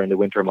during the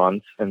winter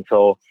months, and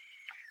so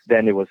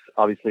then it was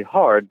obviously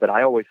hard. But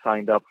I always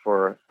signed up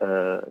for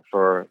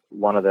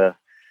one of the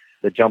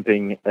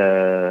jumping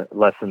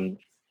lessons,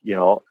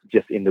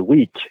 just in the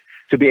week,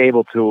 to be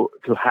able to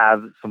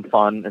have some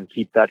fun and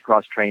keep that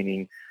cross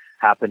training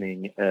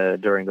happening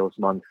during those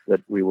months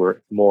that we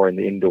were more in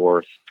the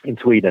indoors in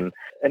Sweden.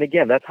 And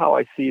again, that's how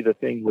I see the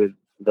thing with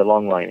the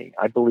long lining.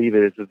 I believe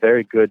it is a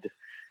very good,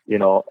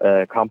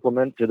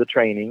 complement to the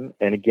training.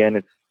 And again,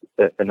 it's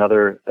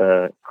another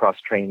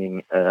cross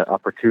training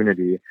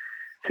opportunity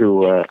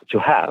to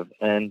have.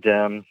 And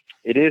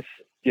it is,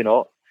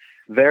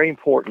 very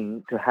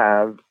important to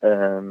have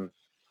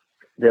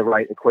the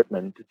right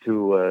equipment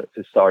to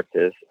start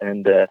this.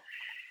 And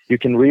you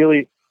can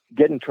really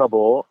get in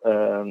trouble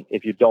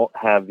if you don't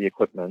have the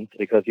equipment,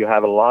 because you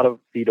have a lot of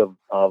feet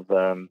of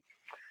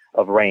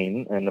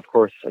rain. And of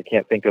course, I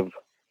can't think of,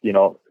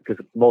 because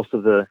most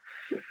of the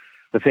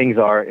things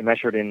are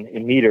measured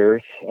in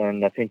meters,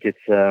 and I think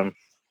it's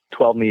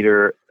 12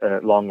 meter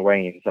long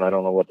reins, and I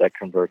don't know what that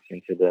converts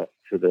into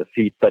the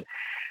feet, but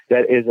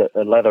that is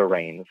a leather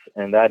reins,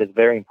 and that is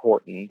very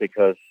important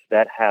because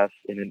that has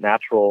a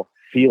natural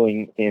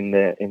feeling in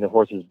the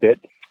horse's bit.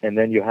 And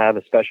then you have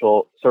a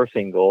special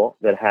surcingle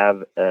that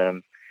have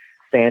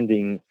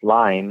standing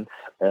lines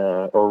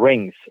or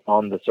rings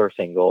on the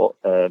surcingle,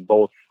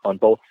 on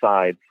both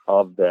sides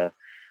of the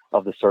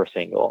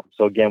surcingle.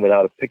 So again,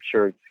 without a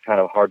picture, it's kind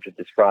of hard to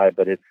describe,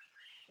 but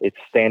it's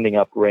standing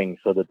up rings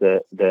so that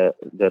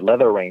the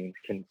leather reins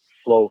can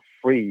flow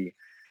free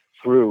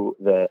through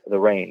the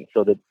rein,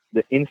 so that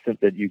the instant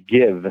that you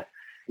give,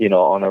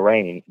 on a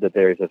rein, that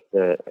there is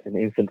an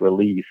instant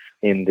release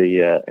in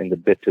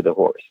the bit to the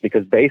horse.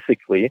 Because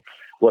basically,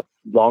 what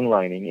long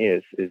lining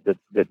is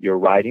that you're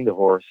riding the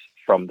horse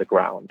from the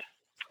ground,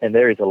 and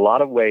there is a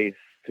lot of ways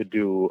to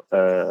do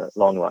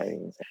long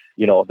lining.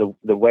 You know,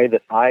 the way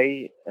that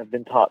I have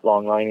been taught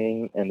long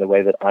lining and the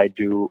way that I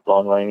do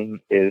long lining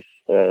is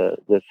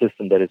the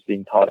system that is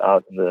being taught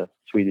out in the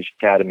Swedish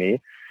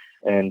Academy.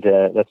 And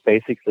that's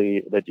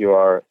basically that you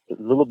are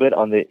a little bit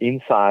on the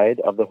inside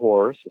of the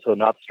horse, so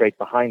not straight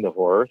behind the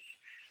horse,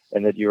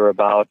 and that you're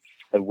about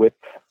a whip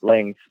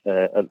length,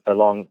 a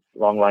long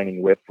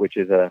lining whip, which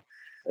is a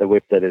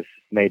whip that is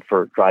made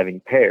for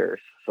driving pairs.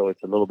 So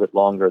it's a little bit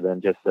longer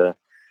than just a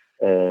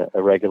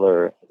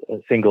regular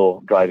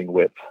single driving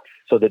whip,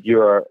 so that you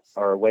are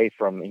away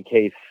from, in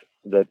case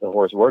that the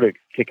horse were to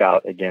kick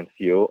out against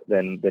you,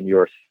 then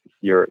you're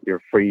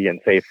free and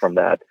safe from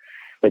that.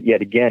 But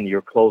yet again,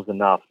 you're close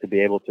enough to be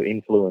able to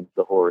influence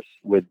the horse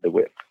with the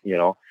whip, you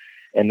know,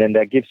 and then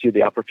that gives you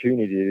the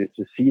opportunity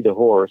to see the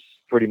horse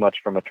pretty much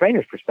from a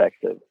trainer's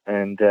perspective,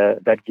 and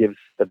that gives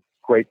a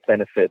great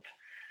benefit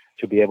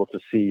to be able to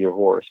see your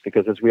horse,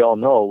 because as we all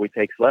know, we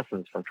take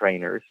lessons from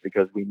trainers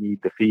because we need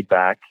the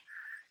feedback,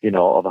 you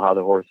know, of how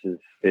the horse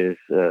is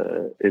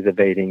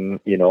evading,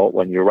 you know,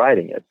 when you're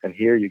riding it. And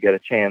here you get a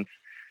chance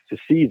to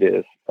see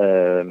this,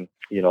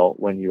 you know,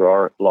 when you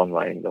are long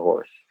lining the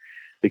horse,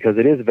 because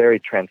it is very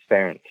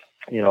transparent.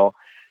 You know,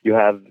 you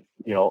have,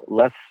 you know,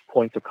 less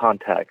points of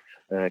contact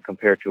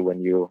compared to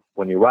when you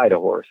ride a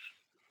horse.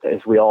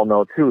 As we all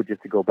know too,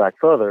 just to go back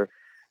further,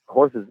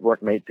 horses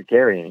weren't made to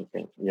carry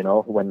anything, you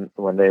know, when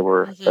they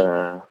were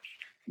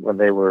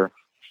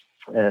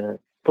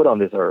put on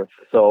this earth.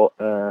 So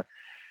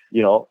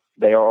you know,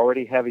 they are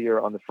already heavier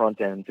on the front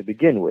end to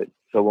begin with.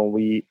 So when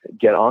we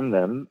get on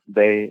them,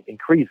 they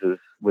increases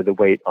with the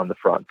weight on the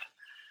front.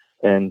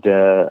 And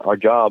our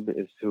job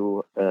is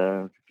to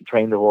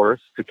train the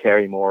horse to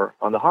carry more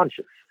on the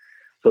haunches.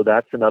 So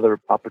that's another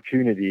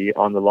opportunity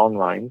on the long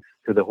lines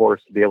to the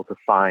horse to be able to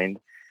find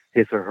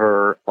his or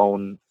her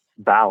own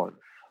balance,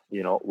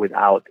 you know,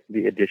 without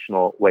the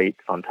additional weight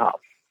on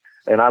top.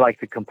 And I like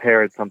to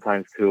compare it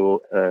sometimes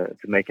to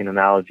make an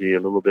analogy a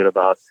little bit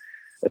about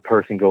a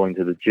person going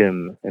to the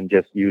gym and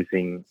just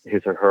using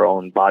his or her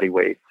own body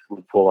weight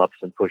with pull-ups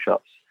and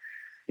push-ups.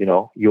 You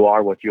know, you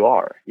are what you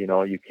are. You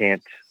know, you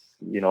can't,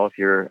 you know, if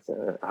you're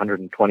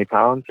 120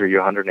 pounds or you're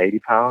 180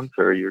 pounds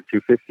or you're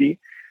 250,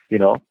 you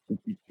know,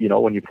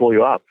 when you pull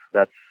you up,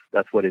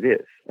 that's what it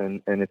is.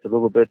 And it's a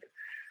little bit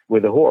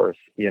with a horse,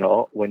 you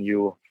know, when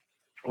you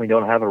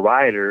don't have a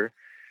rider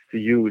to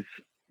use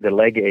the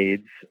leg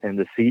aids and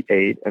the seat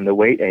aid and the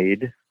weight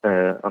aid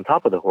on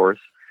top of the horse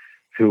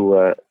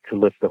to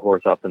lift the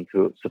horse up and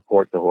to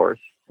support the horse,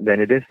 then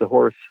it is the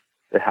horse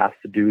that has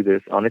to do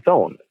this on its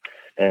own.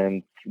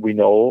 And we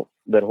know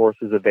that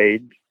horses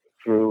evade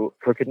through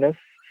crookedness,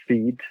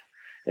 speed,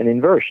 and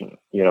inversion,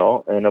 you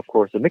know, and of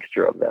course a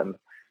mixture of them.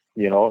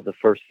 You know, the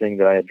first thing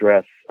that I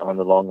address on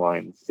the long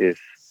lines is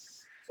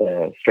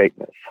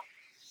straightness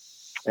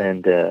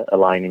and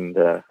aligning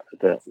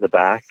the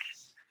back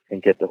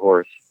and get the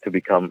horse to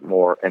become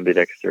more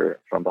ambidexter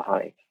from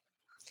behind.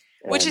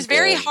 Which is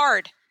very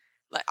hard.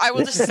 I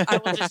will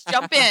just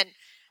jump in.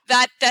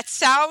 That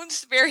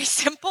sounds very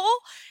simple,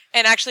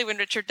 and actually, when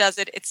Richard does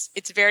it,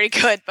 it's very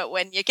good. But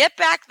when you get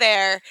back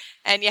there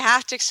and you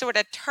have to sort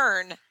of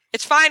turn,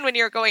 it's fine when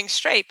you're going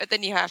straight, but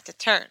then you have to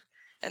turn,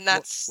 and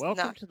that's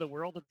welcome to the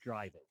world of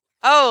driving.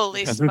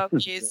 Holy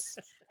smokies!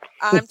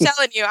 I'm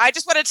telling you, I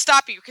just wanted to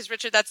stop you because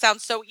Richard, that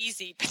sounds so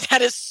easy, but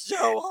that is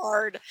so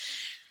hard.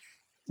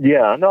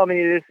 Yeah, no, I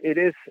mean it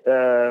is.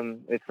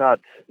 It's not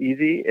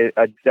easy.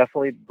 I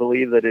definitely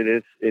believe that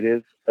it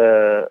is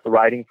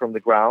riding from the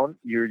ground.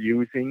 You're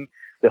using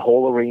the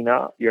whole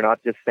arena. You're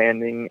not just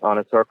standing on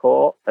a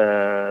circle,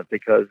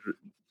 because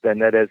then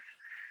that is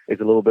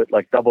a little bit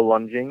like double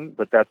lunging.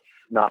 But that's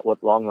not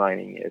what long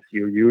lining is.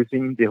 You're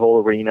using the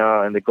whole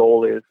arena, and the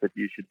goal is that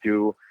you should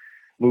do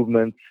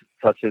movements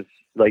such as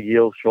leg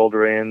yields,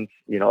 shoulder ins,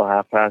 you know,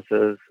 half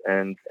passes,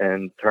 and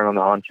turn on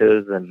the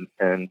haunches,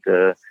 and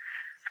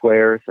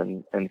squares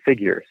and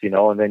figures, you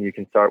know, and then you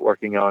can start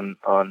working on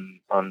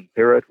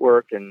pirouette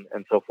work and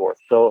so forth.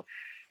 So,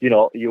 you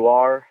know, you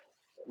are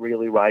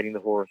really riding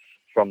the horse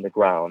from the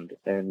ground,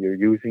 and you're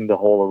using the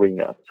whole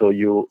arena. So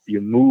you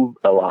move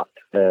a lot,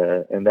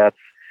 and that's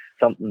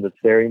something that's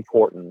very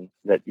important,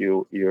 that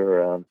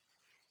you're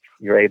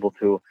able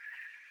to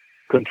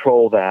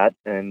control that,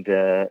 and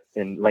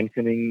in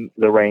lengthening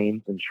the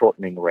reins and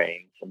shortening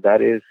reins. And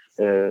that is,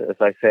 as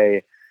I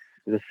say,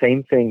 the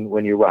same thing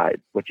when you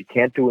ride. What you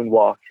can't do in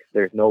walk,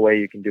 there's no way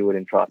you can do it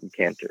in trot and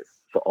canter.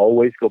 So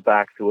always go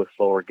back to a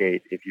slower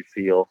gait if you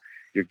feel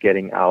you're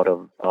getting out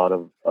of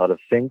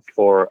sync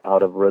or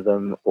out of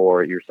rhythm,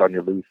 or you're starting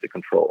to lose the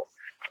control.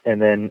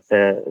 And then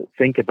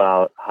think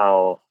about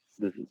how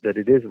that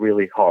it is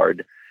really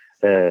hard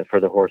for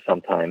the horse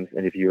sometimes.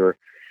 And if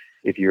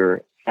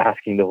you're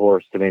asking the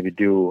horse to maybe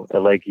do a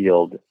leg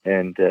yield,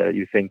 and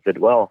you think that,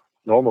 well,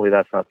 normally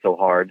that's not so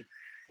hard,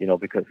 you know,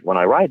 because when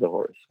I ride the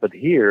horse. But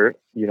here,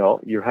 you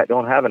know, you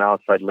don't have an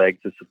outside leg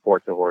to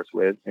support the horse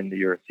with, and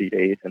your seat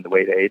aid and the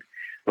weight aid.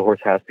 The horse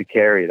has to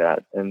carry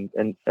that. And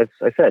as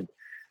I said,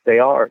 they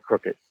are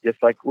crooked,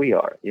 just like we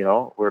are. You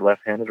know, we're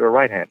left-handed or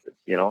right-handed.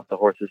 You know, the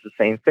horse is the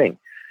same thing.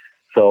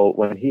 So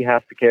when he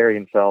has to carry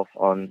himself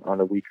on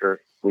a weaker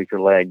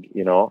leg,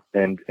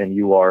 and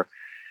you are,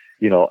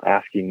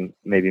 asking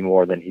maybe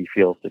more than he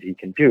feels that he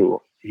can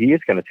do, he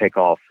is going to take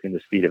off in the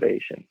speed of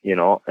Asian,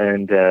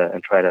 and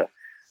try to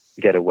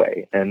get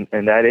away. And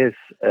that is,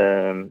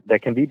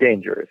 that can be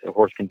dangerous. A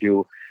horse can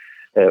do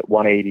a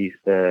 180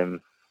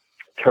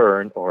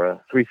 turn or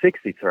a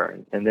 360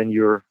 turn, and then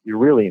you're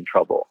really in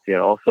trouble,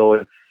 So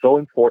it's so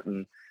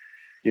important,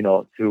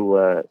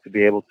 to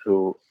be able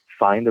to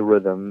find the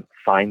rhythm,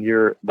 find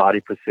your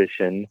body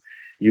position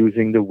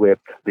using the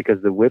whip,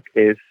 because the whip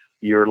is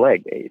your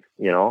leg aid,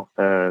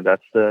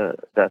 that's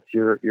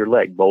your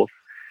leg. Both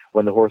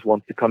when the horse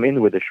wants to come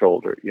in with the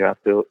shoulder, you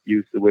have to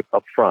use the whip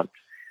up front.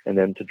 And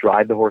then to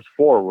drive the horse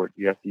forward,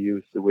 you have to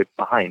use the whip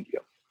behind you.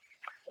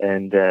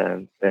 And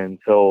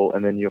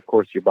then you, of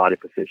course, your body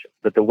position.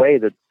 But the way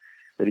that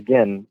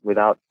again,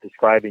 without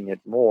describing it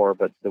more,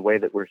 but the way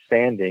that we're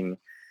standing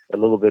a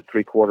little bit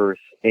 3/4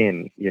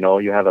 in,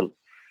 you have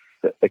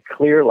a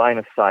clear line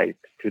of sight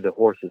to the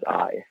horse's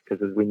eye,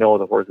 because as we know,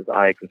 the horse's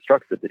eye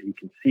constructed that he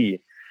can see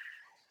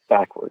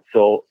backwards.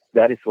 So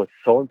that is what's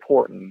so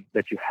important,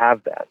 that you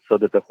have that, so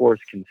that the horse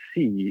can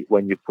see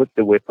when you put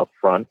the whip up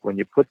front, when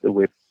you put the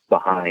whip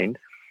behind,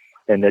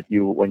 and that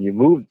when you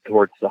move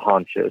towards the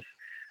haunches,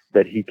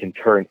 that he can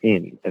turn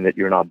in, and that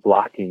you're not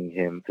blocking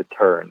him to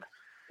turn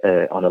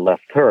on a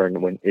left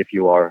turn if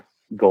you are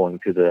going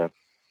to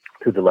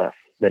the left.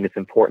 Then it's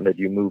important that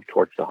you move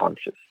towards the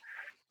haunches.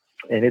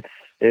 And it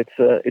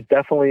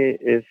definitely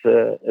is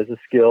a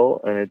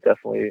skill, and it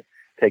definitely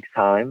takes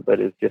time, but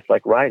it's just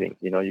like riding.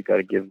 You got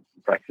to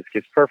practice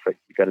gives perfect.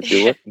 You got to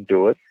do it and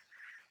do it.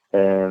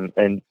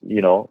 And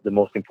the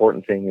most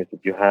important thing is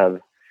that you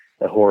have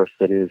a horse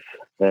that is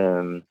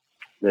a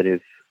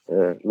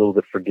little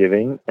bit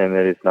forgiving, and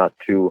that is not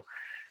too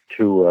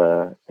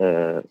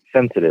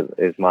sensitive.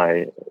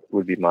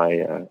 Would be my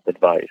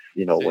advice.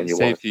 When you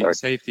want to start.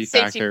 Safety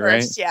factor,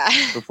 first, right? Yeah.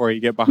 Before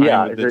you get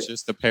behind, it's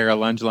just a pair of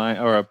lunge line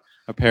or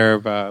a pair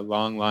of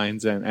long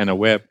lines and a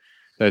whip.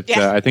 That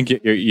I think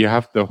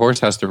the horse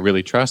has to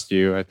really trust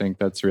you. I think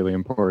that's really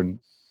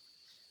important.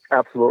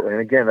 Absolutely, and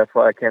again, that's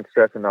why I can't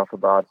stress enough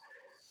about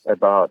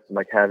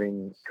like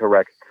having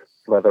correct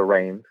leather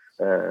reins,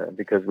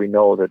 because we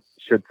know that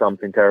should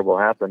something terrible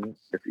happen,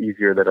 it's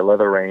easier that a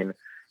leather rein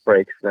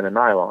breaks than a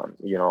nylon.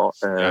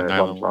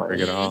 Nylon won't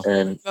break at all.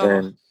 And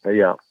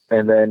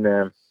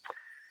then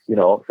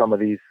some of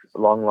these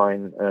long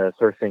line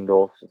surf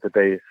singles that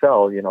they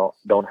sell,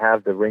 don't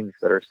have the rings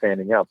that are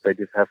standing up. They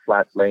just have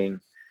flat laying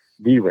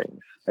D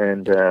rings,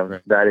 and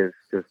that is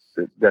just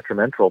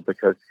detrimental,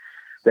 because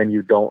then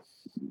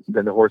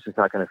the horse is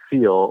not going to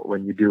feel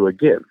when you do a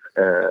give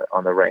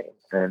on the rein,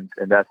 and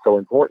that's so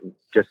important.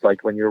 Just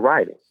like when you're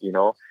riding,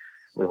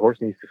 the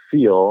horse needs to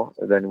feel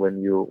then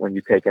when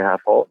you take a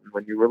half halt and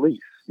when you release,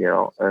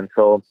 and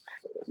so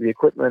the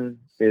equipment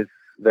is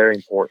very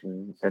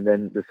important, and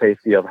then the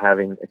safety of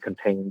having a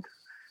contained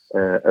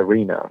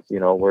arena,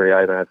 where you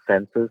either have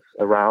fences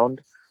around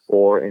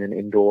or in an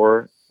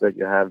indoor that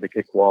you have the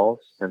kick walls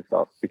and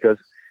stuff, because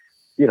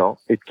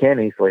it can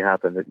easily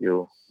happen that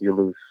you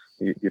lose,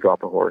 you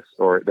drop a horse,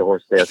 or the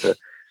horse stays at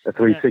a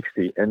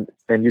 360,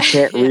 and you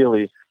can't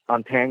really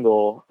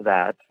untangle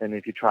that. And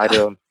if you try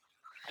to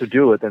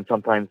do it, then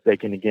sometimes they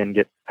can again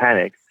get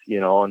panicked,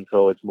 and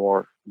so it's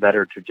more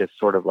better to just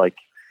sort of like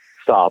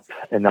stop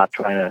and not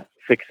try to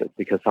fix it,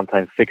 because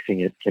sometimes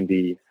fixing it can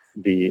be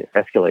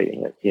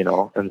escalating it,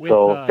 and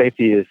so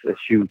safety is a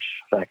huge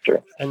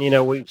factor. And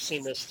we've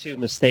seen this too,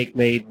 mistake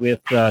made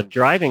with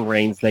driving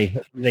reins.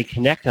 They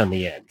connect on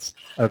the ends.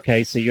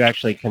 Okay, so you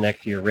actually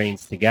connect your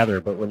reins together,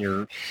 but when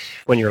you're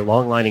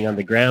long lining on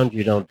the ground,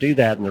 you don't do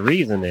that, and the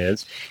reason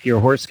is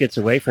your horse gets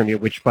away from you.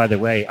 Which, by the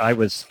way, I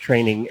was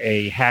training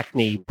a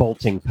Hackney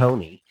bolting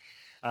pony.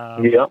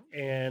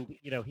 And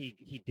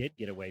he did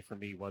get away from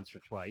me once or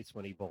twice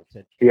when he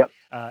bolted.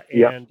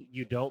 And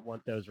you don't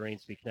want those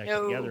reins to be connected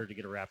together to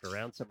get it wrapped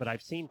around. But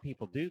I've seen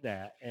people do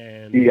that,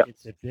 and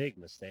it's a big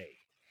mistake.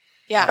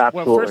 Yeah.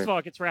 Absolutely. Well, first of all,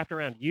 it gets wrapped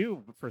around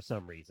you for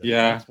some reason.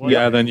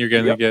 Then you're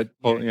going to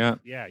get pulled.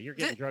 Yeah, you're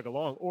getting drug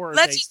along. Or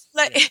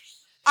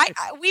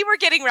we were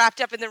getting wrapped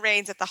up in the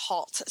reins at the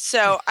halt.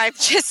 So I'm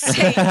just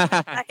saying,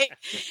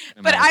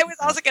 but I was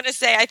also going to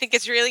say, I think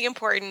it's really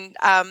important.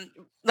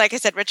 Like I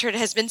said, Richard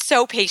has been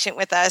so patient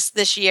with us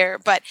this year,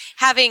 but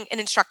having an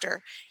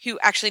instructor who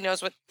actually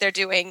knows what they're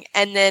doing.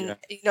 And then,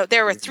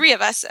 there were 3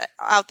 of us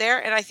out there.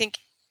 And I think,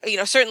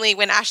 certainly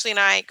when Ashley and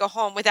I go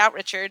home without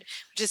Richard,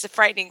 which is a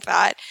frightening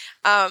thought,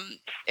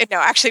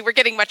 actually we're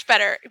getting much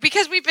better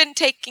because we've been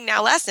taking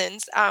now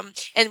lessons,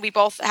 and we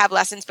both have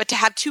lessons, but to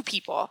have 2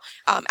 people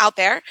out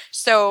there.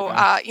 So,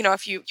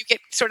 if you get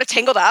sort of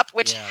tangled up,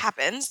 which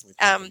happens,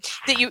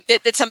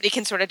 that somebody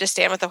can sort of just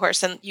stand with the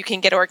horse and you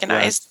can get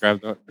organized.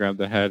 Grab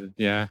the head.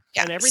 Yeah.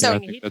 And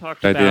everything he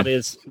talked about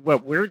is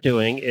what we're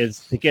doing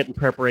is to get in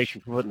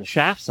preparation for putting the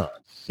shafts on.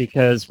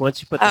 Because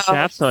once you put the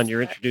shafts on,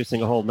 you're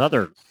introducing a whole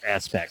nother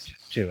aspect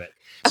to it.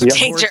 of Yeah.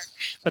 danger.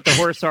 But the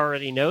horse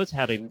already knows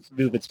how to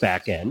move its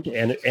back end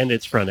and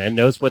its front end,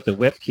 knows what the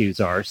whip cues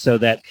are, so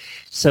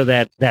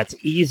that's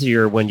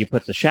easier when you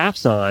put the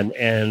shafts on,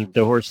 and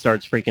the horse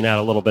starts freaking out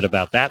a little bit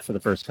about that for the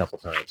first couple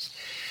times.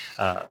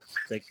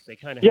 They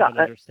kind of have an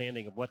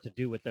understanding of what to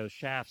do with those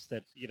shafts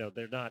that,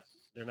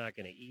 they're not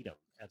going to eat them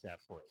at that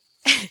point.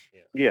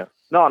 Yeah.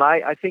 No, and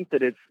I think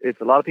that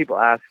it's a lot of people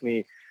ask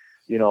me,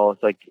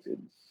 it's like,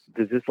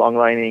 does this long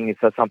lining, is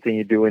that something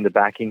you do in the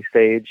backing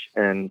stage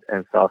and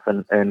stuff?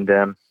 And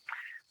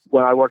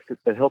when I worked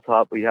at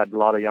Hilltop, we had a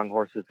lot of young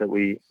horses that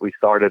we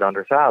started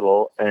under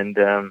saddle, and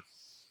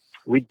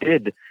we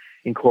did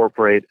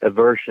incorporate a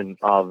version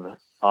of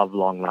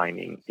long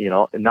lining,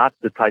 not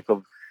the type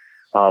of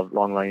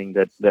long lining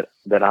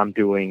that I'm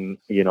doing,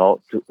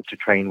 to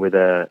train with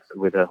a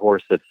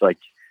horse that's like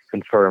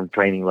confirmed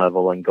training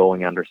level and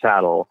going under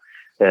saddle.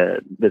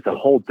 There's a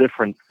whole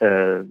different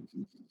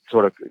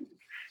sort of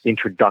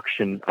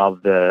introduction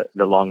of the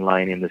long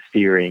line in the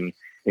steering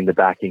in the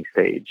backing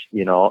stage,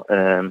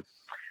 and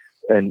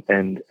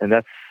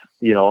that's,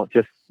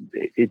 just,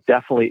 it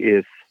definitely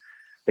is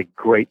a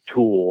great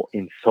tool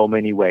in so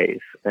many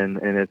ways. And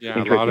it's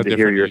interesting to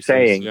hear you're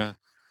saying,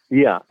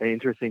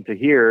 interesting to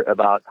hear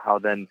about how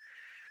then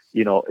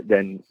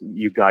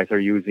you guys are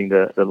using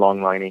the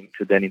long lining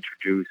to then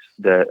introduce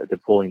the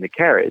pulling the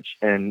carriage.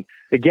 And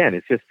again,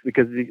 it's just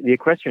because the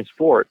equestrian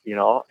sport,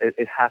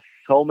 it has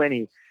so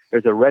many,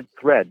 there's a red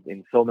thread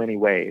in so many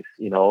ways,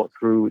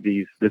 through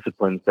these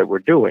disciplines that we're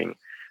doing.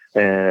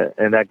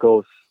 And that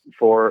goes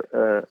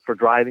for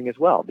driving as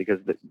well, because,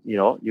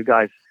 you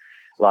guys,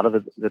 a lot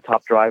of the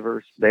top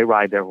drivers, they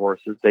ride their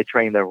horses, they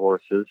train their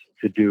horses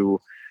to do,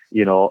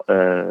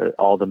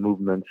 all the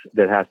movements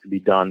that has to be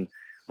done,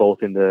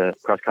 both in the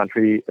cross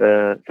country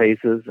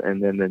phases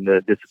and then in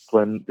the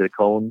discipline, the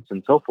cones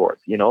and so forth,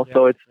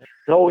 So it's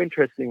so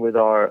interesting with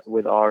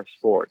our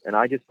sport. And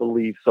I just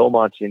believe so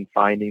much in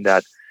finding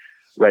that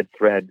red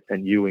thread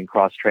and you in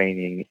cross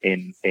training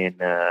in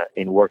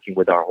working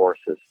with our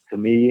horses. To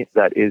me,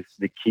 that is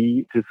the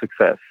key to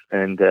success.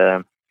 And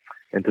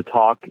to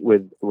talk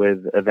with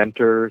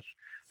eventers,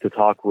 to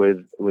talk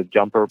with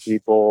jumper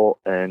people,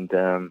 and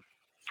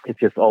it's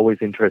just always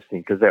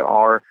interesting because there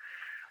are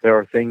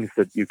things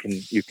that you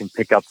can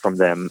pick up from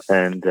them,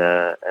 and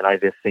I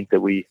just think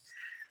that we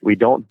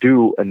don't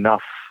do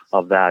enough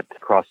of that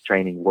cross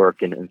training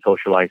work and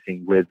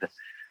socializing with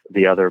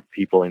the other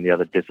people in the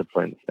other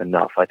disciplines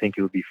enough. I think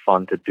it would be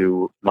fun to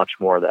do much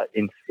more of that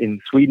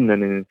in Sweden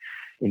and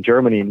in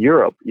Germany and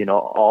Europe. A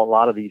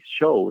lot of these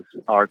shows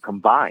are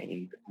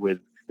combined with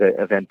the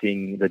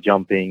eventing, the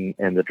jumping,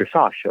 and the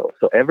dressage show.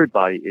 So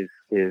everybody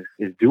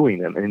is doing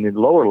them, and in the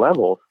lower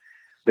levels,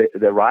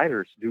 the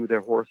riders do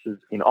their horses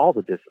in all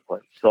the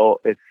disciplines. So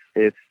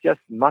it's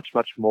just much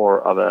more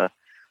of a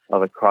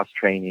cross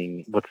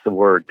training. What's the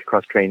word?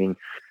 Cross training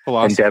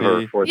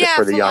endeavor for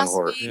the young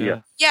horse.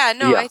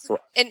 I think,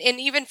 and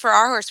even for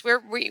our horse,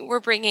 we're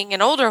bringing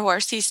an older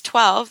horse. He's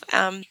 12,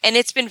 and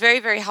it's been very,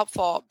 very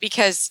helpful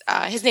because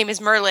his name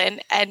is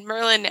Merlin, and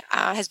Merlin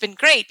has been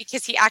great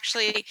because he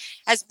actually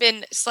has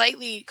been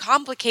slightly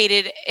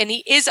complicated, and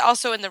he is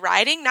also in the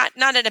riding,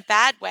 not in a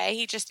bad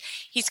way.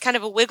 He's kind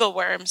of a wiggle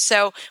worm,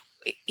 so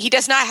he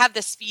does not have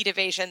the speed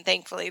evasion.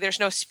 Thankfully, there's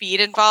no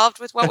speed involved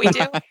with what we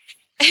do.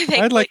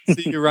 I'd like to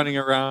see you running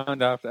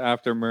around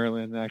after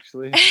Merlin,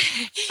 actually.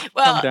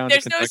 Well,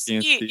 there's no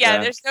speed. Yeah,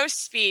 there's no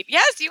speed.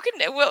 Yes, you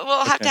can.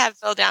 We'll have to have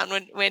Phil down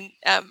when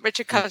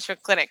Richard comes from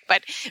clinic.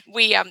 But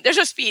there's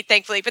no speed,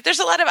 thankfully. But there's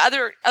a lot of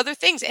other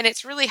things, and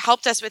it's really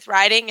helped us with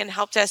riding and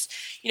helped us,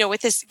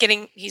 with his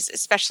he's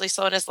especially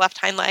slow in his left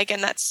hind leg,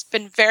 and that's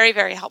been very,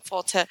 very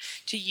helpful to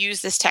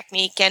use this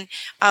technique. And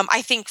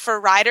I think for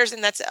riders,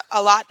 and that's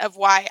a lot of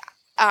why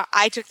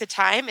I took the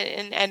time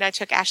and I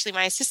took Ashley,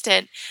 my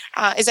assistant,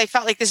 is I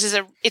felt like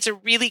it's a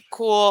really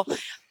cool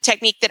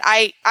technique that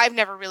I've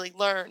never really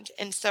learned.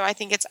 And so I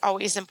think it's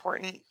always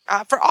important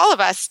for all of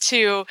us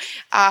to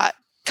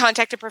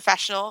contact a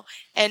professional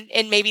and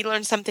maybe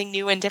learn something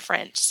new and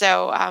different.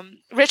 So,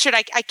 Richard,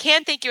 I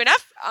can't thank you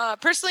enough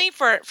personally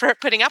for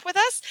putting up with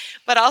us,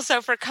 but also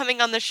for coming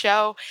on the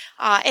show.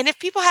 And if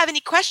people have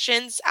any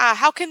questions,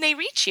 how can they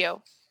reach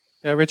you?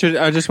 Yeah, Richard,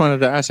 I just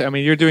wanted to ask you,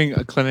 you're doing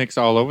clinics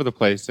all over the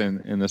place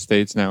in the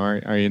States now,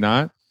 are you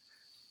not?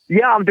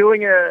 Yeah, I'm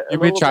doing a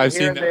little bit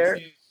here and there.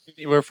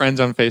 We're friends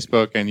on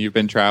Facebook, and you've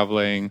been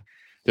traveling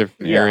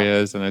different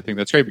areas, and I think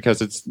that's great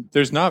because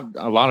there's not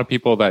a lot of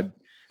people that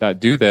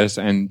do this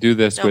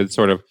with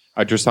sort of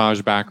a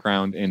dressage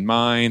background in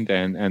mind,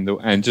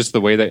 and just the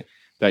way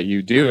that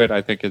you do it.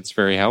 I think it's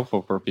very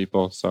helpful for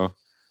people. So I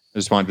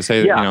just wanted to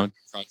say that,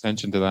 draw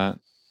attention to that.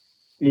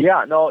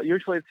 Yeah, no,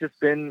 usually it's just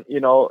been,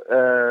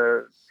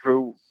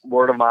 through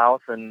word of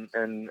mouth and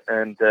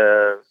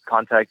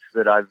contacts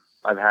that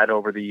I've had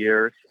over the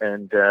years.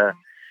 And,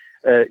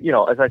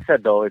 as I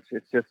said, though, it's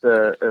just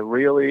a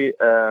really,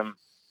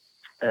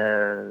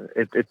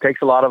 it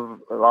takes a lot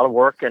of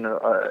work, and,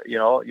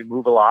 you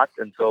move a lot.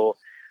 And so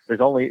there's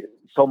only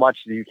so much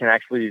that you can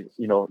actually,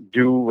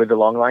 do with the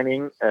long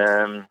lining,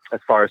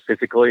 as far as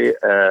physically,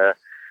 you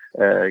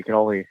can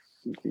only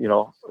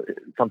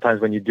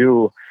sometimes when you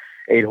do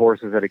 8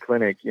 horses at a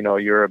clinic,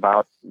 you're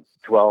about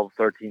 12,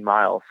 13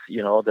 miles,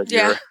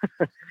 that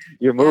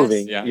you're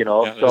moving,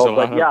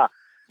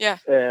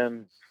 Yes.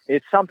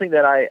 It's something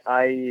that I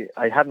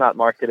have not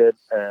marketed,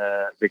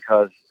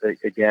 because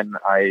again,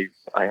 I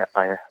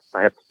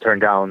have to turn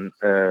down,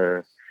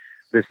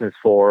 business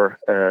for,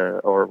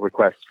 or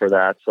requests for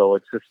that. So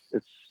it's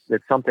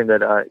something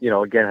that,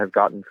 again, has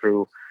gotten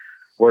through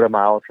word of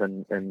mouth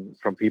and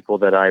from people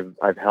that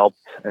I've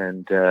helped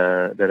and,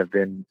 that have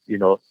been,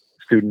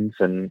 students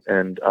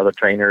and other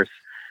trainers,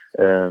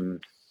 through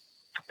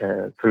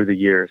the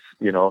years,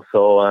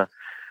 so,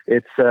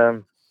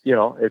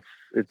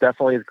 it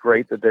definitely is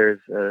great that there's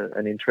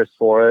an interest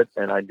for it.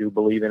 And I do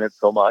believe in it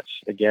so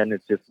much. Again,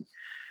 it's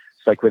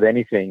like with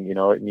anything,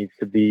 it needs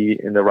to be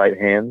in the right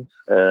hands.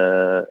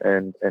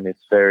 And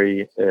it's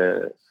very,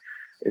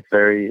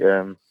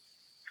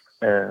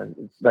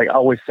 like I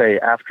always say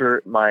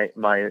after my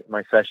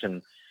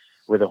session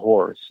with a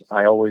horse,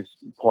 I always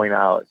point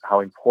out how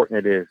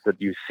important it is that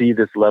you see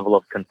this level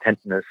of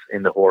contentness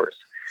in the horse,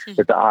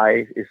 that the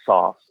eye is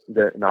soft,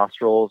 the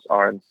nostrils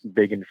aren't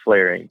big and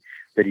flaring,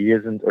 that he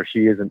isn't or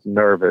she isn't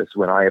nervous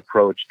when I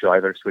approach to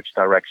either switch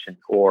direction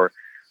or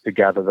to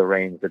gather the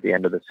reins at the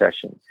end of the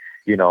session.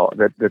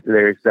 That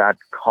there's that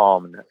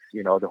calmness.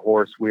 The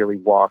horse really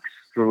walks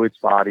through its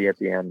body at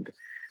the end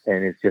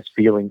and is just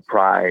feeling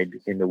pride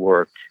in the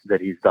work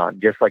that he's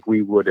done, just like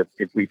we would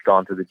if we'd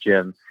gone to the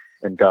gym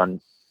and done,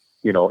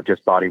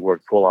 just body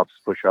work, pull-ups,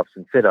 push-ups,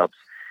 and sit-ups.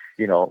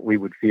 We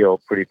would feel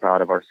pretty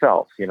proud of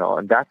ourselves,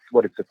 and that's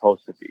what it's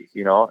supposed to be.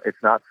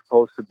 It's not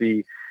supposed to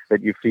be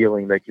that you're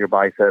feeling like your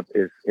bicep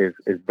is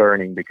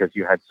burning because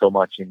you had so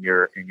much in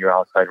your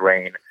outside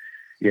rein,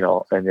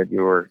 and that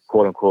you were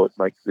quote unquote,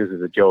 like, this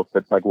is a joke,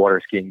 but like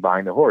water skiing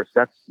behind the horse.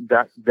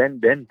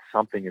 Then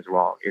something is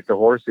wrong. If the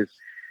horse is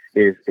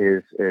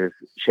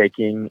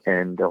shaking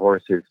and the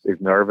horse is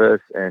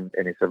nervous and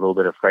it's a little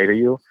bit afraid of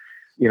you,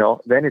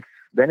 then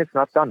it's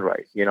not done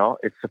right.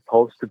 It's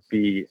supposed to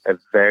be a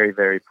very,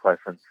 very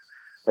pleasant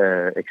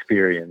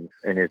experience,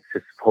 and it's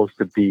supposed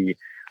to be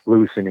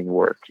loosening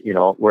work,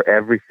 where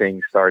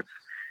everything starts,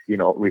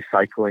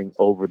 recycling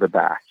over the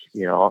back,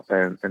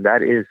 and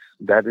that is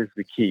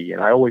the key.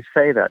 And I always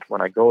say that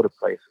when I go to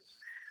places,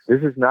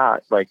 this is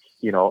not like,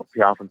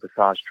 Piaffe and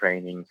Passage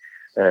training,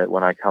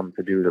 when I come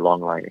to do the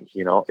long lining,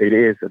 it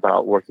is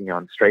about working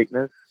on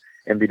straightness,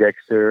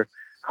 ambidexter,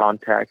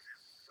 contact,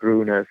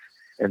 throughness,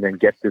 and then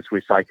get this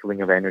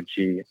recycling of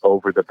energy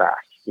over the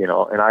back,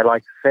 and I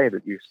like to say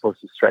that you're supposed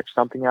to stretch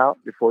something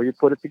out before you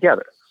put it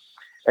together.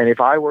 And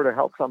if I were to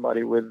help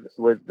somebody with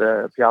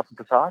Piaffe and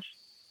Passage,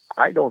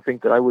 I don't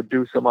think that I would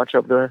do so much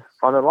on the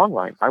long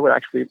line. I would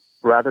actually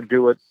rather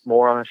do it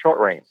more on a short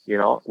rein,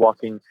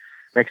 walking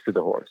next to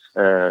the horse,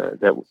 sort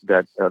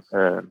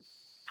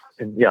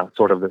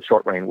of the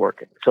short rein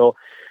working. So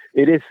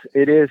it is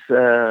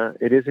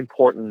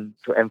important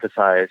to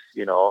emphasize,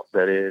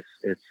 that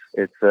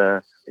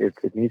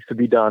it needs to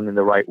be done in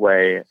the right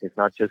way. It's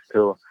not just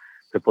to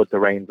put the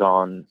reins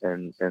on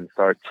and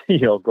start,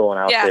 going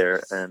out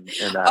there and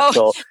that. Oh,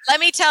 so let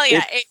me tell you,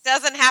 it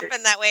doesn't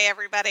happen that way,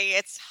 everybody.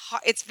 It's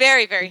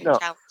very, very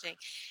challenging.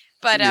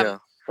 But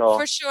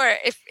for sure,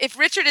 if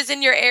Richard is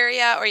in your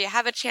area or you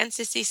have a chance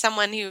to see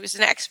someone who's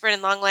an expert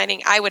in long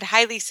lining, I would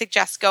highly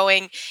suggest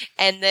going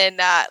and then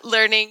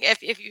learning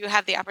if you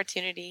have the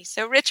opportunity.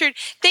 So Richard,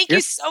 thank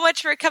you so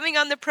much for coming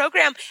on the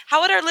program.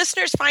 How would our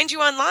listeners find you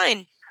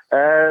online?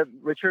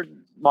 Richard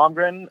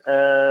Malmgren,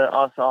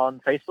 also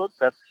on Facebook.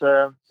 That's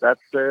I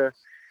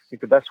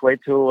think the best way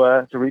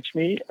to reach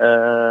me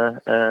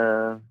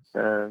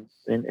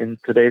in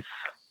today's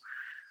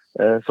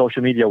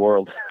social media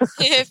world.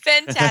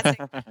 Fantastic.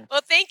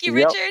 Well, thank you,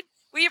 Richard.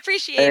 We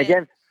appreciate it. And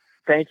again,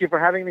 thank you for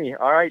having me.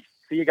 All right.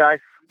 See you guys.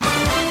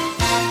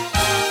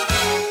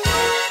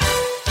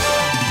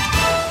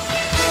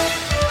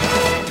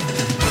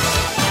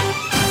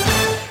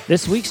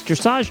 This week's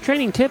dressage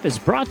training tip is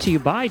brought to you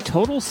by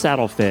Total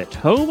Saddle Fit,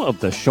 home of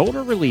the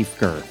shoulder relief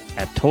girth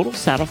at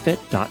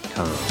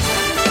TotalSaddleFit.com.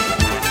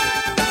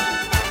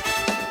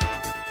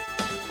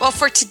 Well,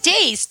 for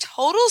today's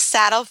Total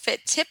Saddle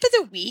Fit tip of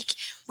the week,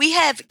 we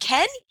have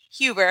Ken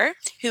Huber,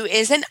 who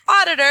is an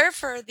auditor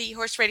for the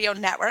Horse Radio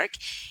Network.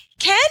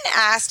 Ken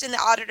asked in the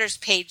auditor's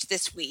page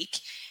this week,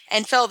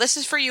 and Phil, this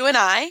is for you and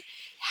I,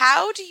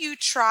 how do you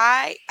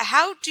try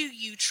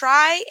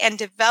and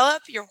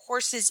develop your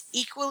horses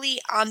equally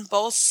on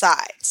both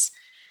sides?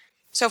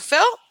 So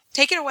Phil,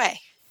 take it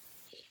away.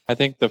 I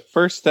think the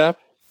first step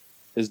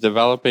is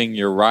developing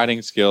your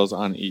riding skills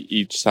on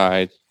each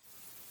side.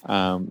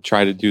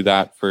 Try to do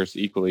that first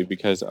equally,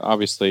 because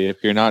obviously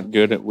if you're not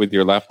good with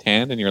your left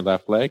hand and your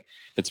left leg,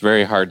 it's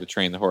very hard to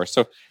train the horse.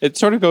 So it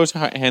sort of goes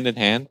hand in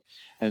hand.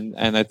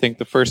 And I think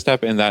the first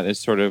step in that is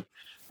sort of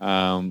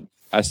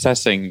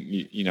assessing,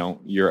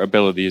 your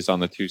abilities on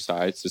the two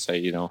sides to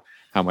say,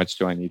 how much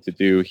do I need to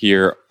do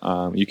here?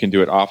 You can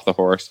do it off the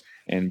horse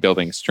and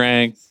building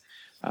strength,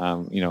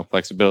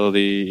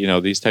 flexibility,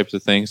 these types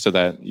of things, so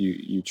that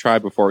you try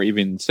before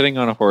even sitting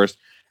on a horse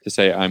to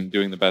say I'm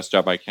doing the best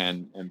job I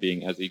can and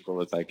being as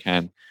equal as I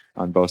can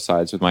on both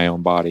sides with my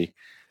own body.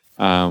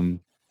 And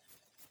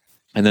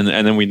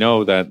then we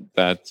know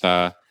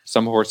that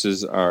some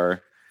horses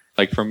are,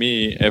 like for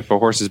me, if a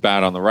horse is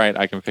bad on the right,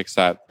 I can fix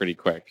that pretty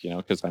quick,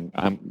 because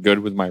I'm good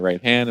with my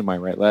right hand and my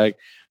right leg.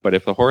 But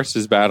if the horse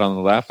is bad on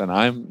the left and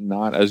I'm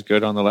not as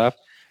good on the left,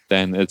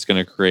 then it's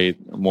going to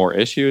create more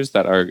issues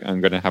that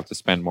I'm going to have to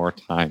spend more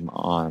time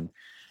on.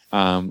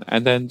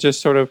 And then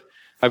just sort of,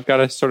 I've got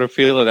to sort of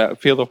feel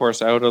the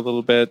horse out a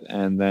little bit,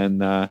 and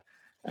then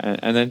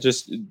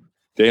just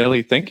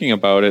daily thinking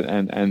about it,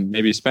 and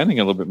maybe spending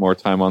a little bit more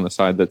time on the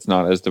side that's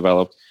not as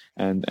developed,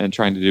 and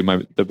trying to do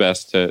the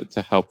best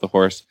to help the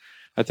horse.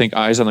 I think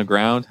eyes on the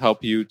ground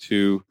help you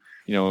to,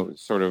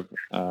 sort of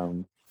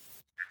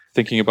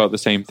thinking about the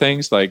same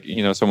things, like,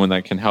 someone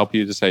that can help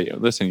you to say,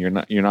 listen, you're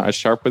not as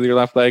sharp with your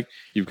left leg.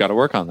 You've got to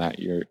work on that.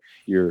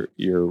 Your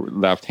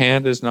left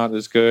hand is not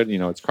as good.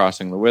 It's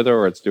crossing the wither,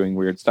 or it's doing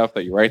weird stuff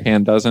that your right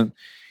hand doesn't.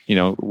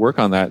 Work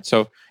on that.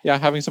 So yeah,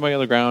 having somebody on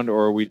the ground,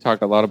 or we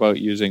talk a lot about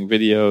using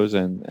videos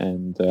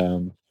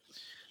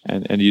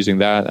and using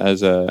that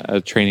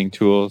as training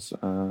tools.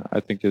 I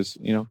think is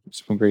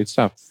some great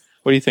stuff.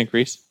 What do you think,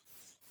 Reese?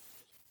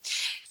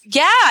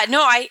 Yeah,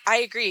 no, I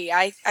agree.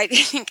 I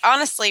think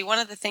honestly, one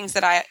of the things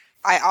that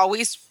I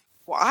always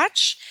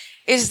watch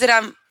is that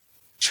I'm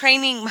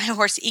training my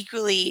horse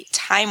equally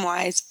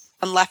time-wise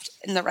on left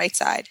and the right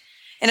side.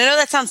 And I know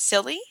that sounds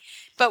silly,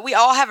 but we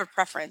all have a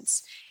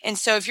preference. And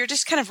so if you're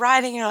just kind of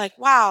riding and you're like,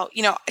 wow,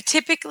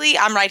 typically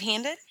I'm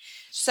right-handed.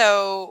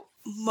 So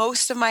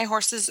most of my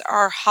horses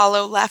are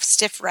hollow left,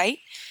 stiff right.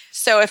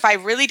 So if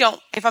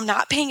I'm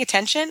not paying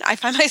attention, I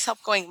find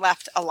myself going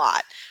left a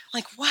lot.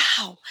 Like,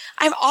 wow,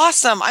 I'm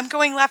awesome. I'm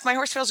going left. My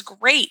horse feels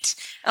great.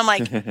 I'm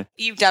like,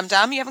 you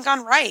dumb, you haven't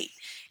gone right.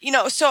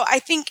 So I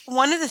think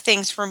one of the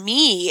things for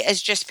me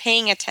is just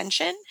paying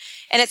attention.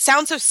 And it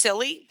sounds so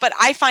silly, but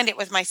I find it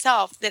with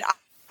myself that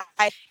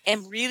I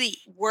am really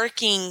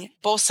working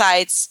both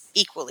sides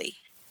equally,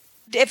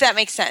 if that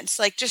makes sense.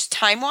 Like just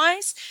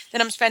time-wise,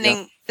 that I'm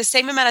spending the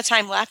same amount of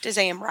time left as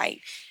I am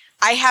right.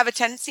 I have a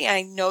tendency, and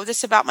I know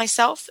this about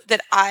myself, that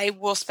I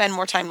will spend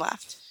more time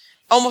left,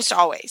 almost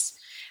always.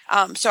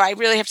 So I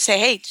really have to say,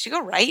 hey, did you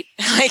go right?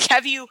 Like,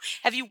 have you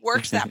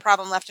worked that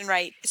problem left and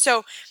right?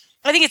 So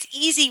I think it's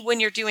easy when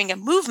you're doing a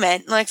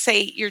movement, like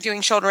say you're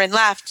doing shoulder and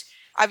left,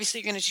 obviously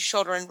you're going to do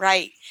shoulder and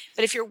right.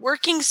 But if you're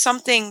working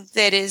something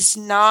that is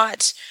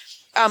not,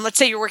 let's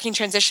say you're working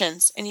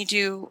transitions and you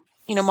do,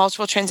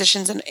 multiple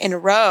transitions in a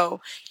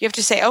row, you have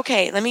to say,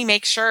 okay, let me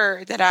make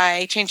sure that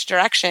I change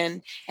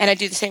direction and I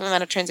do the same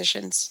amount of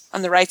transitions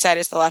on the right side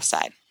as the left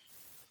side.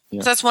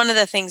 Yeah. So that's one of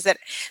the things that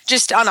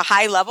just on a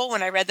high level,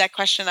 when I read that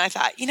question, I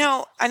thought,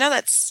 I know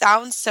that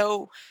sounds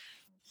so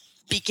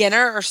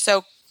beginner or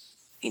so,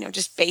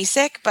 just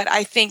basic, but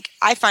I think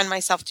I find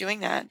myself doing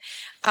that.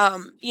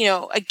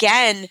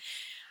 Again,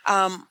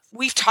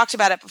 we've talked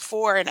about it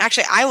before, and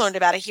actually I learned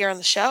about it here on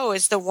the show,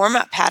 is the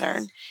warm-up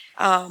pattern.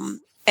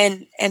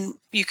 And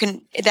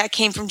that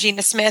came from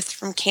Gina Smith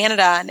from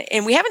Canada.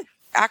 And we haven't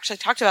actually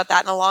talked about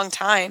that in a long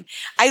time.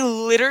 I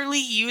literally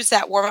use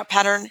that warm-up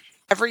pattern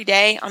every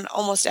day on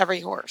almost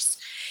every horse.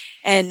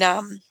 And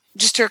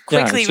just to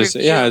quickly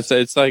review.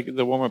 It's like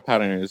the warm-up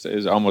pattern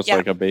is almost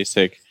like a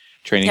basic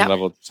training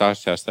level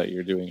dressage test that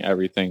you're doing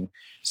everything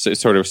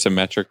sort of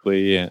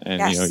symmetrically,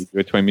 and you do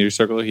a 20-meter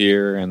circle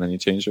here, and then you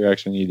change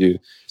direction. You do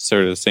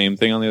sort of the same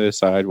thing on the other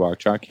side, walk,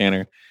 trot,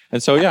 canter.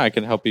 And so, I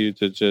can help you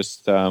to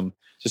just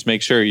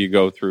make sure you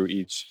go through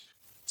each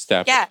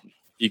step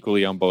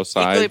equally on both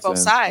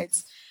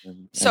sides.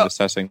 And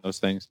assessing those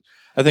things.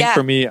 I think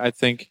for me,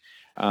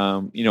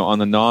 on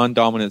the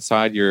non-dominant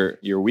side,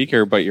 you're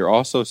weaker, but you're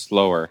also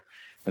slower.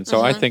 And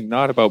so I think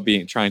not about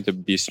trying to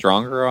be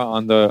stronger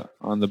on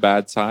the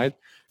bad side,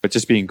 but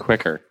just being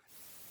quicker.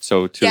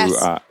 So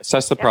to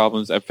assess the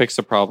problems and fix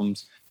the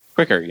problems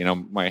quicker.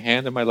 My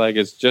hand and my leg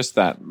is just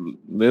that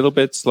little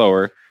bit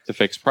slower to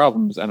fix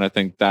problems. And I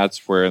think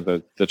that's where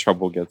the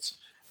trouble gets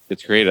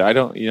created. I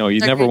don't, you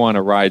never want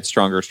to ride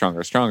stronger,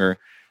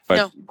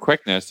 but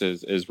quickness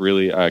is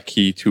really a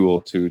key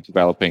tool to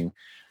developing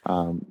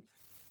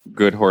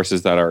good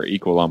horses that are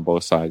equal on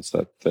both sides,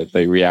 that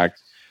they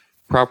react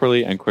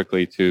properly and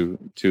quickly to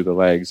the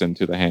legs and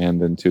to the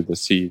hand and to the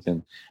seat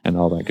and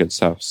all that good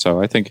stuff. So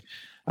I think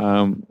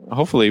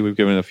hopefully we've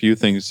given a few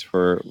things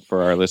for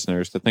our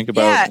listeners to think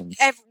about. Yeah,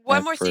 I have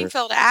one more thing,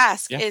 Phil, to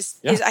ask is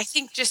I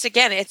think just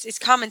again, it's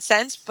common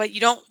sense, but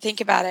you don't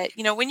think about it.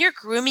 When you're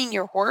grooming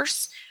your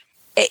horse,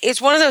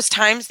 it's one of those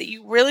times that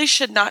you really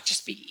should not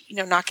just be,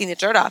 knocking the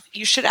dirt off.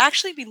 You should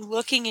actually be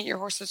looking at your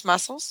horse's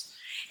muscles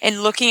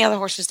and looking how the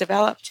horse is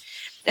developed.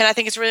 And I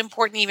think it's really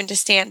important even to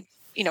stand,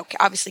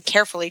 obviously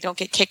carefully, don't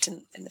get kicked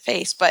in the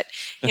face, but,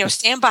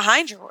 stand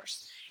behind your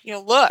horse.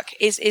 Look,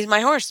 is my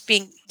horse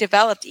being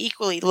developed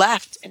equally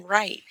left and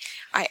right?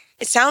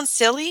 It sounds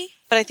silly,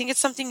 but I think it's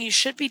something you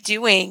should be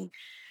doing,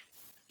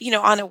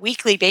 on a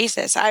weekly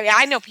basis.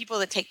 I know people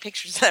that take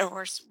pictures of their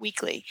horse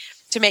weekly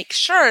to make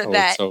sure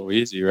that it's so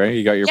easy, right?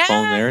 You got your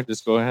phone there,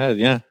 just go ahead.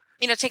 Yeah.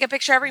 take a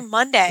picture every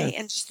Monday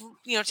and just,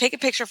 take a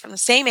picture from the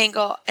same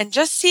angle and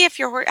just see if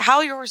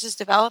how your horse is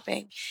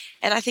developing.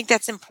 And I think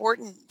that's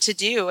important to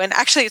do. And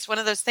actually, it's one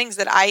of those things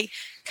that I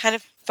kind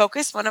of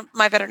focus. One of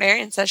my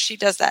veterinarians says she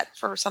does that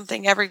for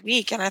something every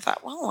week. And I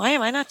thought, well, why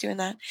am I not doing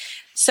that?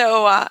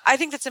 So I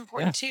think that's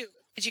important too.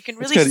 Because you can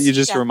really You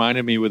just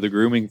reminded me with the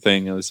grooming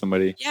thing.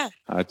 Somebody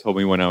told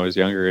me when I was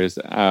younger is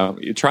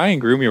you try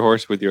and groom your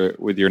horse with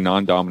your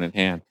non-dominant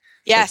hand.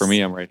 Yes. So for me,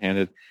 I'm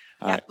right-handed.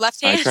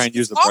 Left hand. I try and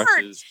use the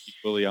brushes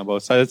equally on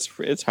both sides.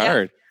 It's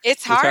hard.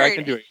 It's hard.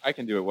 I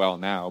can do it well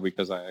now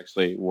because I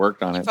actually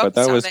worked on it. But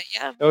that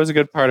was a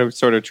good part of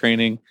sort of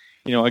training.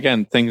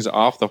 Again, things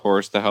off the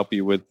horse to help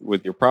you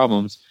with your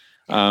problems.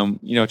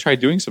 Try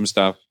doing some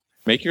stuff.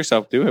 Make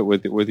yourself do it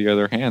with the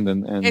other hand,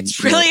 and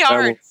it's really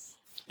hard.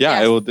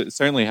 It will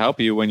certainly help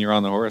you when you're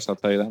on the horse. I'll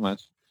tell you that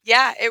much.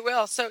 Yeah, it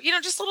will. So,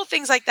 just little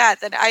things like that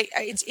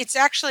it's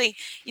actually,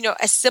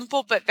 a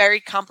simple but very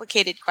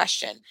complicated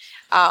question.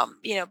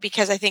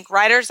 Because I think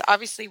riders,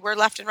 obviously we're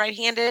left and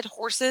right-handed.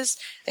 Horses,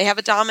 they have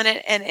a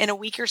dominant and a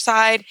weaker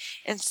side.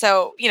 And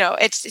so,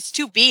 it's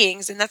two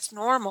beings, and that's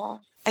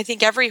normal. I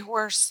think every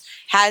horse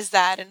has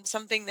that, and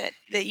something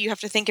that you have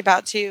to think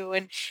about too.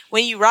 And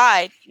when you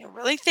ride,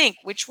 really think,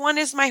 which one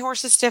is my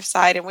horse's stiff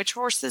side and which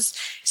horse's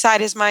side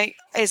is the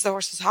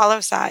horse's hollow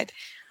side.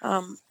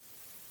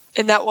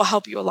 And that will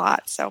help you a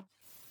lot. So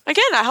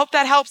again, I hope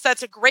that helps.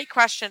 That's a great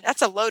question.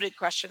 That's a loaded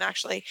question,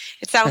 actually.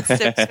 It sounds so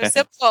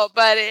simple,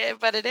 but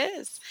it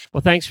is.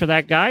 Well, thanks for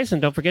that, guys.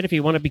 And don't forget, if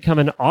you want to become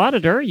an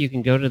auditor, you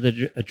can go to the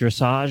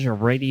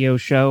Dressage Radio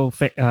Show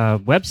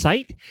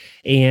website,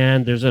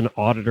 and there's an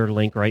auditor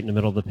link right in the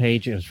middle of the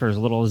page. And for as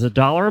little as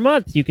 $1 a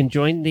month, you can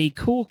join the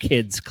Cool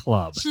Kids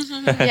Club.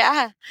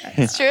 Yeah,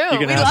 it's true.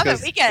 We love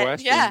it. We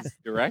get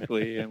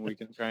directly, and we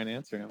can try and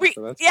answer them. Bill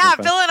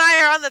and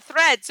I are on the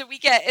thread, so we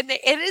get, and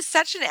it is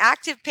such an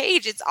active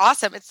page. It's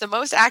awesome. It's the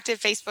most active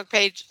Facebook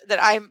page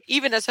that I'm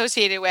even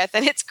associated with,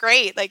 and it's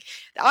great. Like,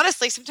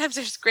 honestly, sometimes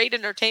there's great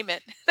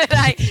entertainment that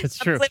I'm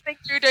flipping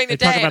through during the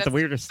day. They talk about the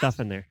weirdest stuff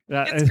in there.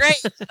 It's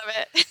great. Love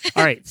it.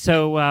 All right,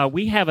 so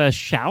we have a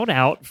shout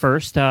out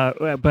first,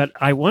 but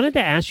I wanted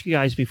to ask you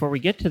guys before we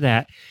get to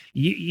that.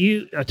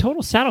 You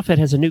Total Saddle Fit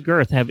has a new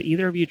girth. Have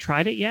either of you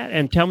tried it yet?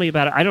 And tell me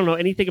about it. I don't know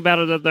anything about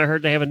it other than I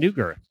heard they have a new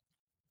girth.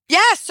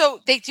 Yeah,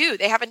 so they do.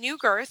 They have a new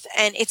girth,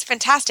 and it's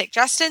fantastic.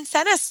 Justin's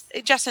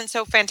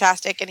so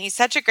fantastic, and he's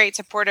such a great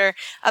supporter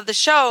of the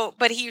show,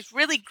 but he's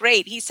really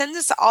great. He sends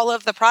us all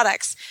of the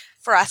products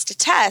for us to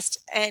test,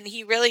 and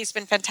he really has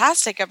been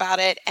fantastic about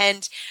it.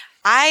 And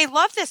I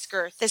love this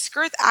girth. This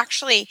girth,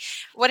 actually,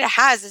 what it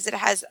has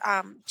is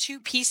two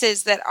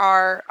pieces that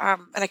are,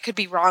 and I could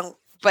be wrong,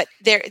 but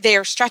they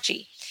are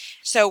stretchy.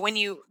 So when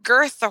you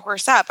girth the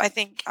horse up, I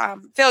think,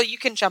 Phil, you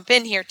can jump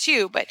in here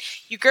too, but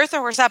you girth the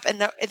horse up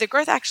and the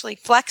girth actually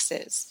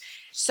flexes.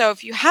 So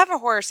if you have a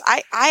horse,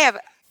 I have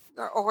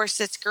a horse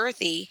that's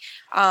girthy,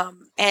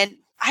 and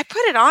I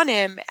put it on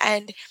him,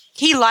 and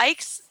he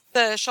likes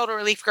the shoulder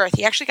relief girth.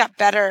 He actually got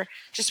better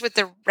just with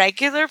the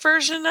regular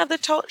version of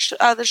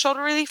the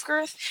shoulder relief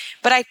girth,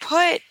 but I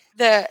put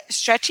the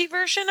stretchy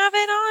version of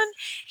it on.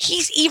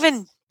 He's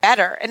even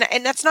better.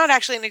 And that's not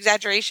actually an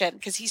exaggeration,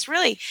 because he's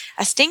really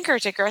a stinker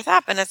to girth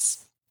up, and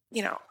it's,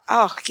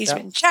 he's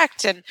been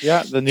checked. And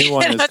the new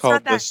one is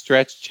called the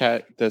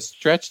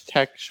Stretch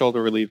Tech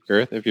Shoulder Relief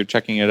Girth, if you're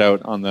checking it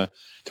out on the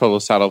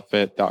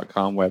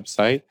totalsaddlefit.com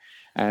website.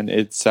 And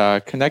it's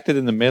connected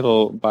in the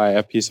middle by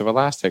a piece of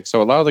elastic.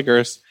 So a lot of the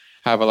girths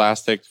have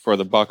elastic for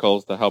the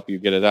buckles to help you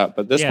get it up.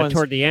 But this one's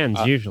toward the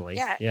ends usually.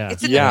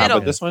 It's in the middle.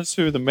 But this one's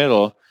through the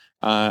middle.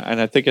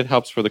 And I think it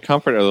helps for the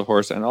comfort of the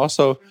horse, and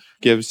also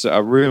gives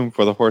a room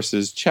for the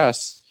horse's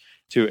chest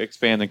to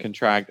expand and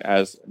contract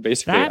as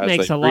basically. That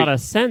makes a lot of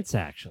sense,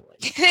 actually.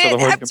 So the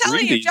horse can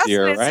breathe Justin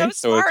easier, right?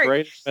 So it's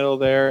right in the middle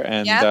there,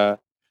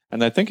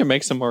 and I think it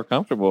makes them more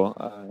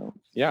comfortable.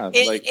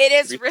 It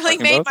has really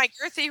made my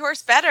girthy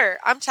horse better.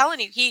 I'm telling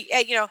you, he,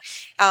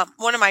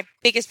 one of my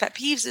biggest pet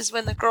peeves is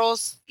when the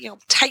girls,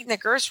 tighten the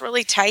girths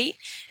really tight,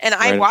 and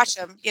I watch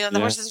them. The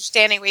horses are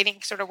standing, waiting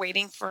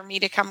for me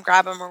to come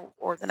grab them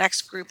or the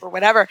next group or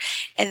whatever,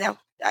 and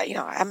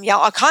I'm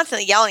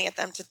constantly yelling at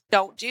them to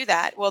don't do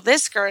that. Well,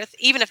 this girth,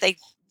 even if they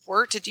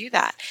were to do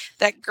that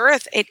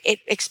girth, it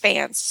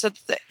expands.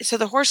 So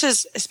the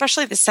horses,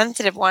 especially the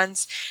sensitive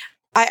ones,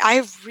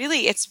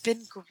 it's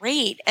been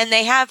great. And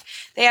they have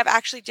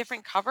actually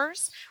different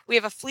covers. We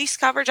have a fleece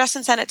cover.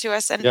 Justin sent it to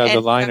us. And the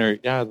liner.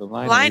 The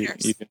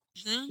liners.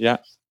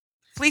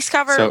 Fleece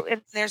cover. So,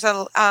 and there's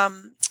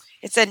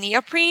it's a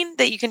neoprene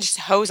that you can just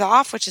hose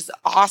off, which is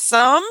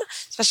awesome,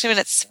 especially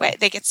when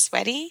they get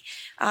sweaty.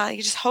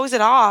 You just hose it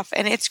off,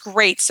 and it's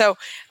great. So,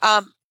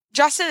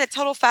 Justin at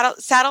Total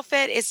Saddle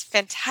Fit is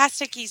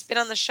fantastic. He's been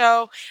on the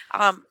show.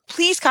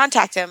 Please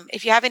contact him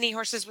if you have any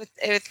horses with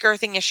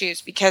girthing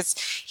issues, because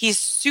he's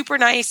super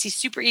nice. He's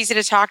super easy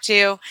to talk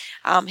to.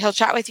 He'll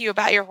chat with you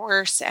about your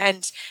horse,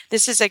 and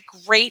this is a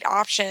great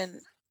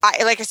option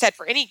like I said,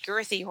 for any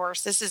girthy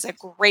horse, this is a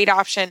great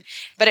option,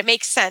 but it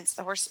makes sense.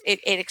 The horse,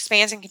 it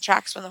expands and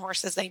contracts when the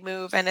horse, as they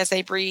move and as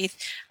they breathe.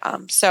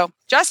 So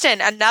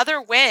Justin,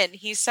 another win.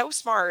 He's so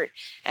smart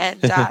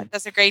and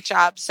does a great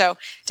job. So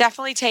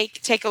definitely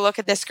take a look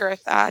at this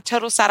girth,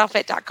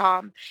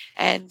 totalsaddlefit.com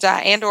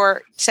and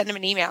or send him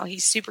an email.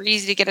 He's super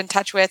easy to get in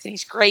touch with, and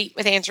he's great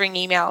with answering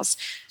emails.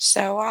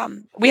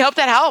 So we hope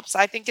that helps.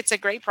 I think it's a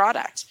great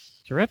product.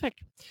 Terrific.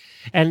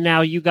 And now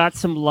you got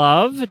some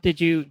love.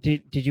 Did you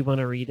want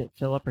to read it,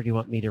 Philip, or do you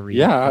want me to read it?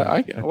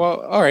 Yeah,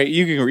 well, all right.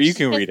 You can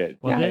read it.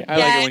 Well, I like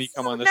it when you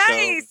come on the show.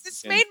 Nice.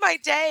 This made my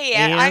day.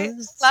 Anne, I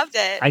loved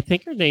it. I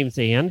think her name's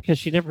Anne because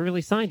she never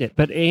really signed it.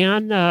 But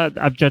Anne,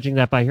 I'm judging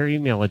that by her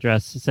email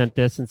address, sent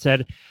this and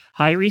said,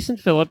 "Hi, Reese and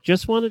Philip.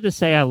 Just wanted to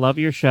say I love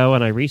your show,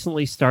 and I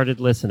recently started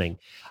listening.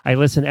 I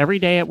listen every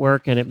day at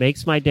work, and it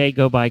makes my day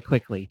go by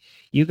quickly.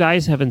 You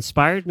guys have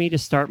inspired me to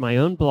start my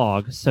own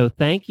blog, so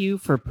thank you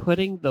for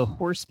putting the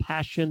horse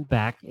passion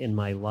back in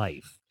my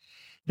life."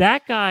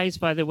 That, guys,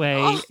 by the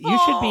way, you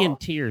should be in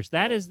tears.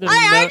 That is the...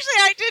 I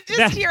did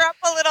just tear up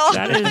a little.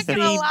 That I'm is not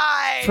gonna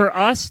lie. For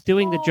us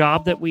doing the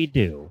job that we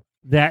do,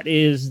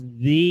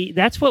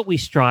 that's what we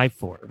strive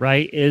for,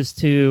 right? Is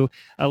to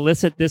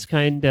elicit this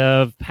kind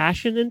of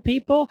passion in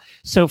people.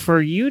 So for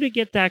you to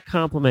get that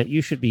compliment,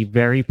 you should be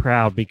very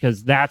proud,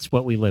 because that's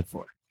what we live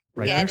for.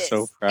 Right? Yeah, I'm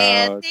so proud.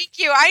 And thank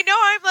you. I know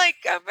I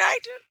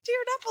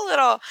teared up a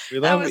little.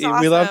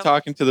 We love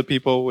talking to the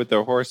people with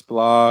their horse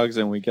blogs,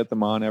 and we get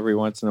them on every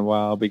once in a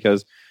while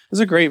because those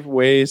are great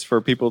ways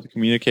for people to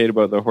communicate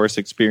about their horse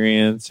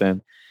experience,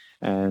 and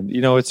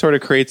it sort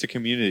of creates a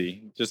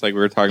community, just like we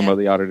were talking about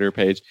the auditor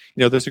page.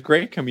 There's a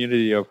great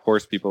community of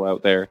horse people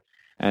out there,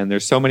 and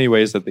there's so many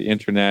ways that the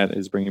internet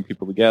is bringing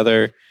people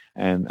together,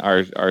 and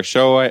our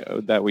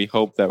show that we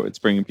hope that it's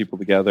bringing people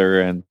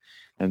together and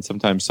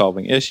sometimes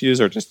solving issues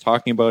or just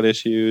talking about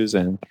issues.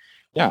 And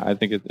I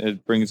think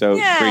it brings out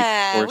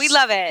great we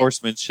love it.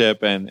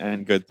 horsemanship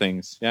and good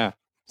things. Yeah.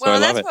 So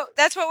Well,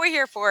 that's what we're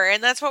here for,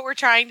 and that's what we're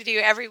trying to do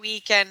every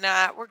week. And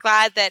I'm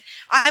glad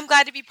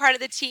to be part of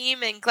the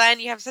team. And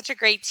Glenn, you have such a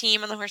great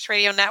team on the Horse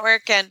Radio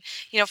Network, and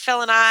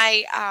Phil and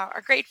I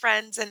are great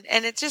friends, and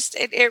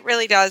it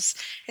really does.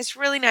 It's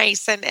really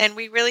nice, and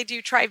we really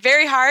do try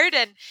very hard.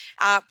 And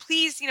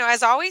please,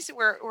 as always,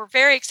 we're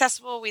very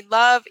accessible. We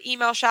love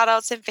email shout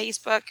outs and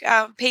Facebook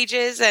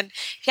pages, and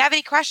if you have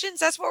any questions,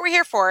 that's what we're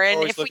here for. And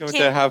always if we looking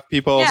can to have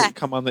people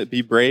come on,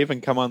 be brave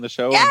and come on the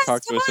show and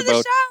talk to us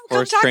about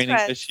horse training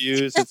issues.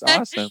 It's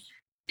awesome.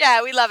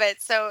 Yeah, we love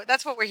it. So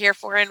that's what we're here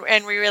for,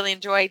 and we really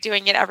enjoy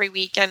doing it every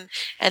week. And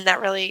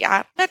that really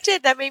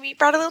that made me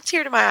brought a little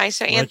tear to my eye.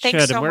 So Anne,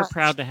 thanks so much. We're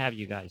proud to have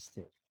you guys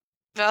too.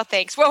 Well,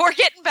 thanks. Well, we're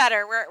getting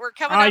better. We're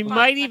coming. I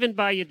might even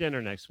buy you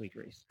dinner next week,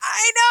 Reese.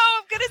 I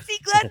know. I'm gonna see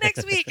Glenn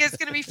next week. It's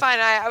gonna be fun.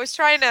 I was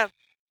trying to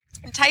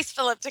entice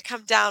Philip to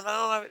come down. I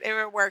don't know if it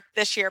would work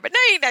this year, but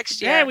maybe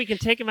next year. Yeah, we can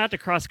take him out to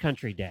cross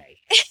country day.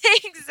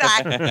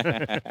 Exactly.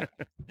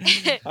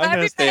 I'm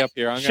going to stay up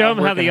here. Show him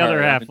how the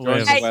other half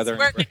lives.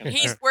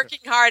 He's working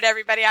hard,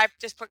 everybody. I've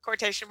just put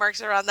quotation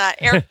marks around that.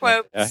 Air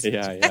quotes.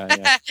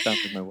 Yeah.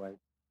 Sounds like my wife.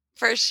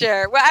 For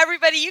sure. Well,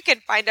 everybody, you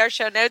can find our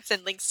show notes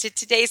and links to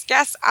today's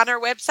guests on our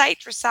website,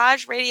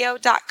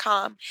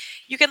 dressageradio.com.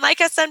 You can like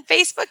us on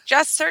Facebook.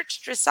 Just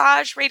search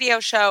Dressage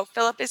Radio Show.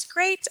 Philip is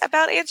great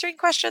about answering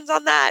questions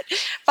on that.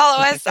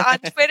 Follow us on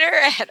Twitter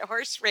at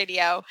Horse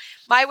Radio.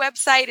 My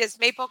website is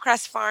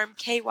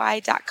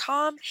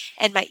maplecrestfarmky.com,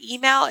 and my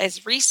email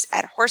is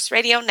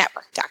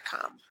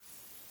reese@horseradionetwork.com.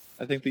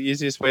 I think the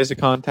easiest ways to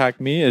contact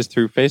me is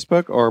through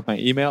Facebook or my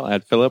email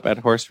at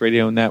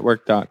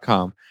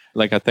philip@horseradionetwork.com. I'd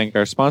like to thank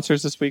our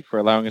sponsors this week for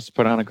allowing us to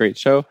put on a great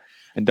show.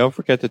 And don't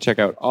forget to check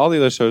out all the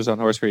other shows on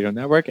Horse Radio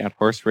Network at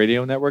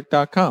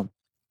horseradionetwork.com.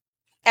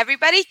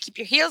 Everybody, keep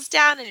your heels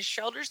down and your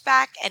shoulders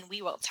back, and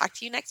we will talk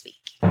to you next week.